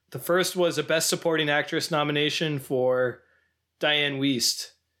 The first was a Best Supporting Actress nomination for Diane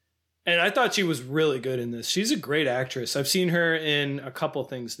Wiest. And I thought she was really good in this. She's a great actress. I've seen her in a couple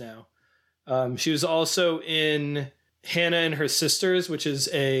things now. She was also in Hannah and Her Sisters, which is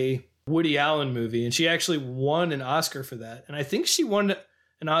a Woody Allen movie. And she actually won an Oscar for that. And I think she won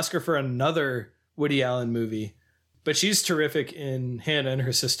an Oscar for another Woody Allen movie. But she's terrific in Hannah and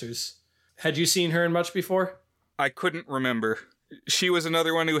Her Sisters. Had you seen her in much before? I couldn't remember. She was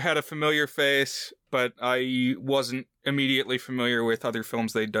another one who had a familiar face, but I wasn't immediately familiar with other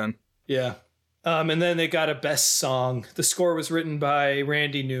films they'd done. Yeah. And then they got a Best Song. The score was written by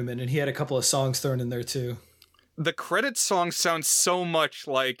Randy Newman, and he had a couple of songs thrown in there too. The credits song sounds so much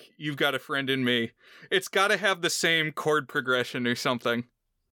like You've Got a Friend in Me. It's got to have the same chord progression or something.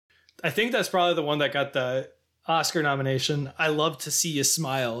 I think that's probably the one that got the Oscar nomination. I Love to See You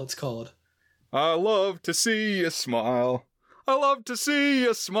Smile, it's called. I love to see you smile. I love to see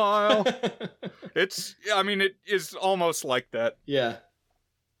you smile. It is almost like that. Yeah.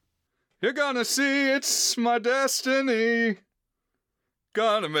 You're gonna see it's my destiny.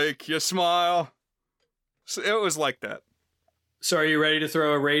 Gonna make you smile. So it was like that. So are you ready to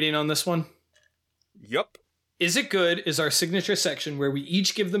throw a rating on this one? Yup. Is It Good is our signature section where we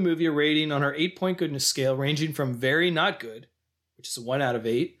each give the movie a rating on our 8-point goodness scale, ranging from very not good, which is a 1 out of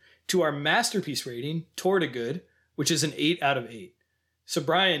 8, to our masterpiece rating, toward a good, which is an 8 out of 8. So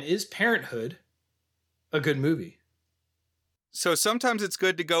Brian, is Parenthood a good movie? So sometimes it's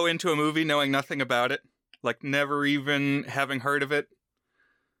good to go into a movie knowing nothing about it, like never even having heard of it,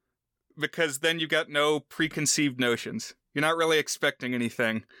 because then you've got no preconceived notions. You're not really expecting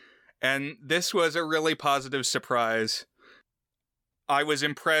anything. And this was a really positive surprise. I was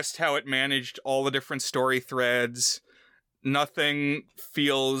impressed how it managed all the different story threads. Nothing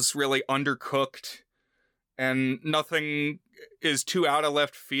feels really undercooked, and nothing is too out of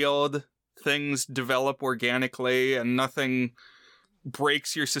left field. Things develop organically, and nothing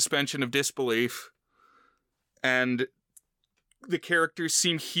breaks your suspension of disbelief. And the characters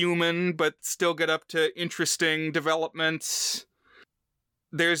seem human, but still get up to interesting developments.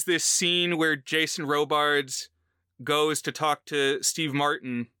 There's this scene where Jason Robards goes to talk to Steve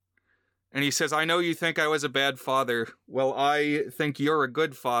Martin, and he says, I know you think I was a bad father. Well, I think you're a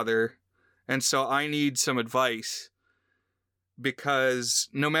good father, And so I need some advice, because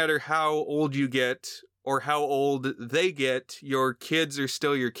no matter how old you get or how old they get, your kids are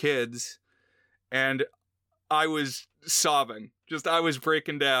still your kids. And I was sobbing. I was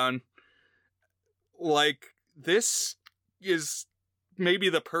breaking down. Like, this is maybe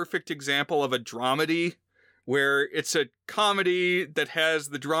the perfect example of a dramedy, where it's a comedy that has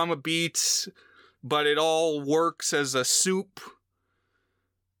the drama beats, but it all works as a soup.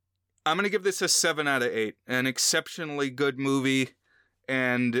 I'm going to give this a 7 out of 8. An exceptionally good movie,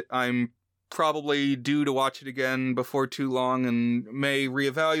 and I'm probably due to watch it again before too long and may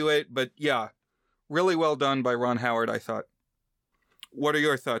reevaluate, but yeah, really well done by Ron Howard, I thought. What are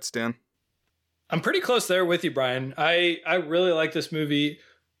your thoughts, Dan? I'm pretty close there with you, Brian. I really like this movie.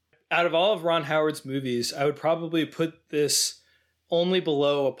 Out of all of Ron Howard's movies, I would probably put this only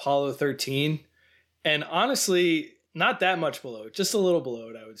below Apollo 13. And honestly, not that much below, just a little below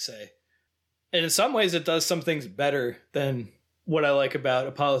it, I would say. And in some ways, it does some things better than what I like about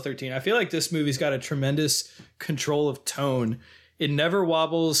Apollo 13. I feel like this movie's got a tremendous control of tone. It never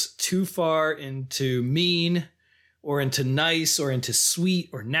wobbles too far into mean or into nice or into sweet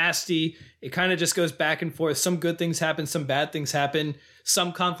or nasty. It kind of just goes back and forth. Some good things happen, some bad things happen.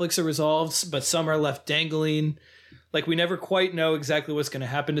 Some conflicts are resolved, but some are left dangling. Like, we never quite know exactly what's going to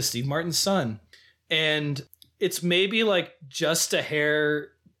happen to Steve Martin's son. And it's maybe like just a hair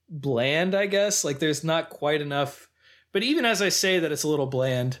bland, I guess. Like, there's not quite enough. But even as I say that it's a little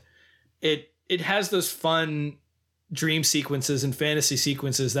bland, it has those fun dream sequences and fantasy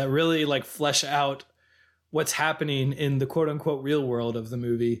sequences that really like flesh out what's happening in the quote unquote real world of the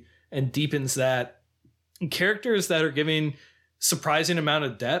movie and deepens that. And characters that are giving surprising amount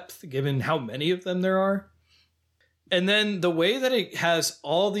of depth, given how many of them there are. And then the way that it has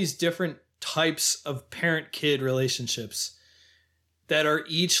all these different types of parent-kid relationships that are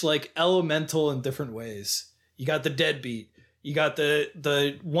each like elemental in different ways. You got the deadbeat. You got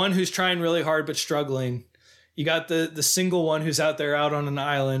the one who's trying really hard but struggling. You got the single one who's out there out on an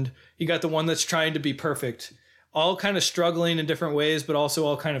island. You got the one that's trying to be perfect. All kind of struggling in different ways, but also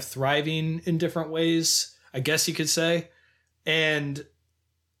all kind of thriving in different ways, I guess you could say. And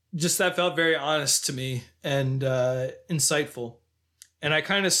just that felt very honest to me and insightful. And I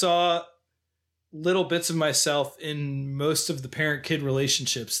kind of saw little bits of myself in most of the parent-kid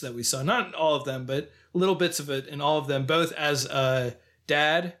relationships that we saw. Not all of them, but little bits of it in all of them, both as a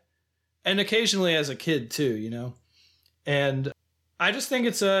dad and occasionally as a kid too, you know? And I just think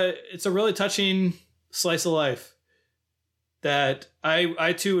it's a really touching slice of life that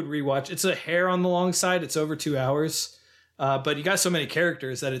I too would rewatch. It's a hair on the long side. It's over 2 hours. But you got so many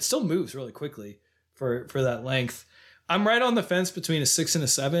characters that it still moves really quickly for that length. I'm right on the fence between a 6 and a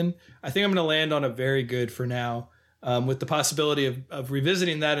 7. I think I'm going to land on a very good for now, with the possibility of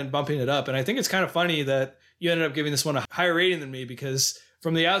revisiting that and bumping it up. And I think it's kind of funny that you ended up giving this one a higher rating than me, because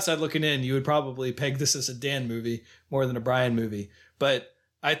from the outside looking in, you would probably peg this as a Dan movie more than a Brian movie. But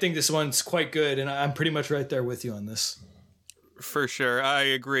I think this one's quite good, and I'm pretty much right there with you on this. For sure. I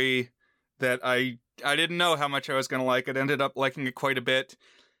agree that I didn't know how much I was going to like it. Ended up liking it quite a bit.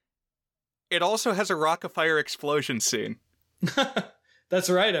 It also has a rock-afire explosion scene. That's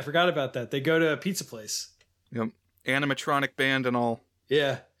right. I forgot about that. They go to a pizza place. Yep. Animatronic band and all.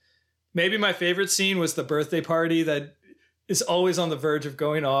 Yeah. Maybe my favorite scene was the birthday party that is always on the verge of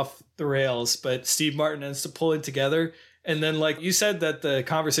going off the rails, but Steve Martin ends up pulling together. And then, like you said, that the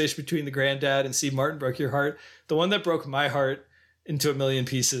conversation between the granddad and Steve Martin broke your heart. The one that broke my heart into a million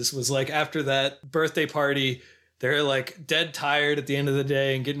pieces was like after that birthday party, they're like dead tired at the end of the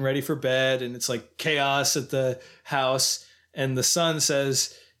day and getting ready for bed. And it's like chaos at the house. And the son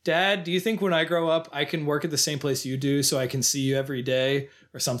says, "Dad, do you think when I grow up, I can work at the same place you do so I can see you every day?"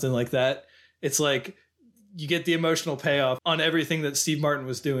 Or something like that. It's like you get the emotional payoff on everything that Steve Martin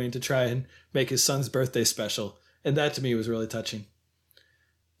was doing to try and make his son's birthday special. And that to me was really touching.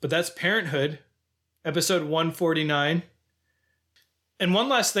 But that's Parenthood, episode 149. And one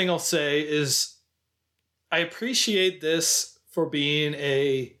last thing I'll say is I appreciate this for being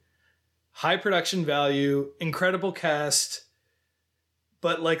a high production value, incredible cast,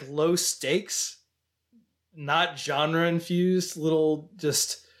 but like low stakes, not genre infused, little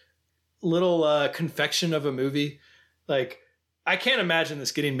confection of a movie. Like, I can't imagine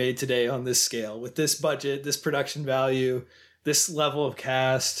this getting made today on this scale with this budget, this production value, this level of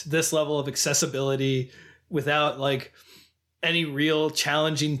cast, this level of accessibility, without like any real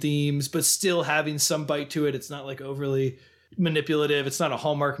challenging themes, but still having some bite to it. It's not like overly manipulative. It's not a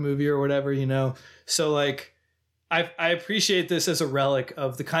Hallmark movie or whatever, you know? So like, I appreciate this as a relic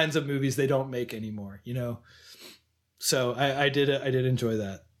of the kinds of movies they don't make anymore, you know? So I did enjoy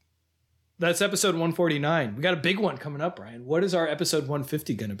that. That's episode 149. We got a big one coming up, Brian. What is our episode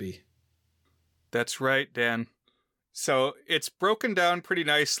 150 going to be? That's right, Dan. So it's broken down pretty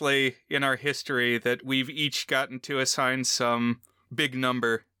nicely in our history that we've each gotten to assign some big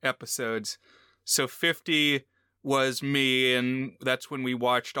number episodes. So 50 was me, and that's when we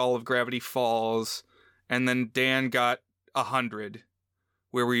watched all of Gravity Falls. And then Dan got 100,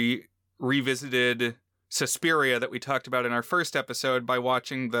 where we revisited Suspiria that we talked about in our first episode by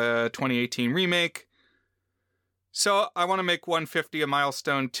watching the 2018 remake. So I want to make 150 a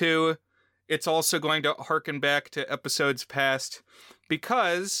milestone too. It's also going to harken back to episodes past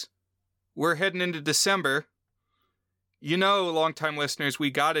because we're heading into December. You know, longtime listeners, we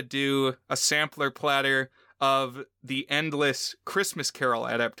got to do a sampler platter of the endless Christmas Carol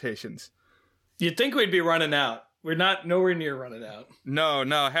adaptations. You'd think we'd be running out. We're not nowhere near running out. No,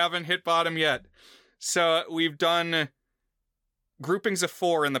 haven't hit bottom yet. So we've done groupings of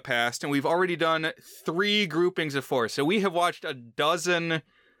 4 in the past, and we've already done 3 groupings of 4. So we have watched a dozen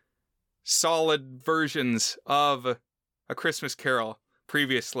solid versions of A Christmas Carol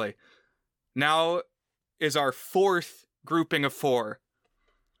previously. Now is our 4th grouping of 4.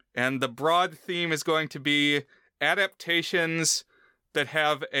 And the broad theme is going to be adaptations that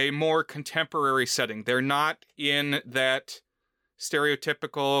have a more contemporary setting. They're not in that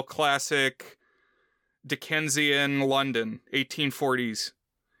stereotypical classic Dickensian London, 1840s.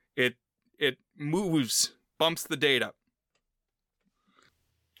 It moves, bumps the date up.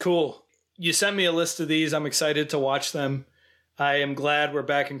 Cool. You sent me a list of these. I'm excited to watch them. I am glad we're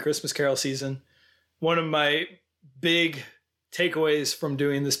back in Christmas Carol season. One of my big takeaways from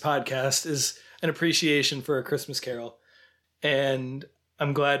doing this podcast is an appreciation for A Christmas Carol. And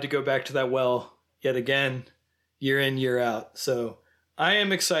I'm glad to go back to that well yet again, year in, year out. So I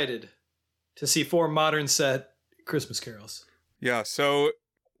am excited to see 4 modern set Christmas carols. Yeah, so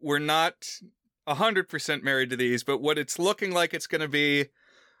we're not 100% married to these, but what it's looking like it's going to be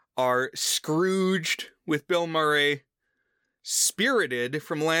are Scrooged with Bill Murray, Spirited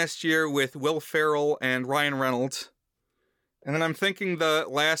from last year with Will Ferrell and Ryan Reynolds, and then I'm thinking the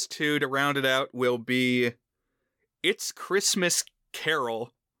last 2 to round it out will be It's Christmas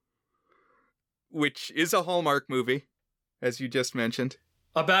Carol, which is a Hallmark movie, as you just mentioned.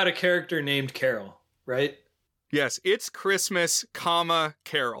 About a character named Carol, right? Yes, It's Christmas,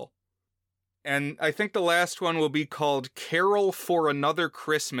 Carol. And I think the last one will be called Carol for Another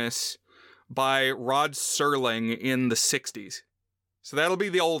Christmas by Rod Serling in the 60s. So that'll be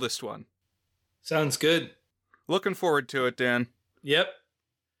the oldest one. Sounds good. Looking forward to it, Dan. Yep.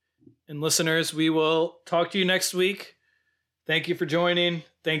 And listeners, we will talk to you next week. Thank you for joining.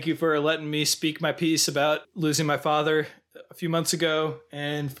 Thank you for letting me speak my piece about losing my father a few months ago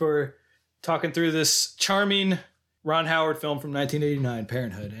and for talking through this charming Ron Howard film from 1989,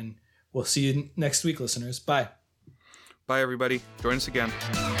 Parenthood. And we'll see you next week, listeners. Bye. Bye, everybody. Join us again.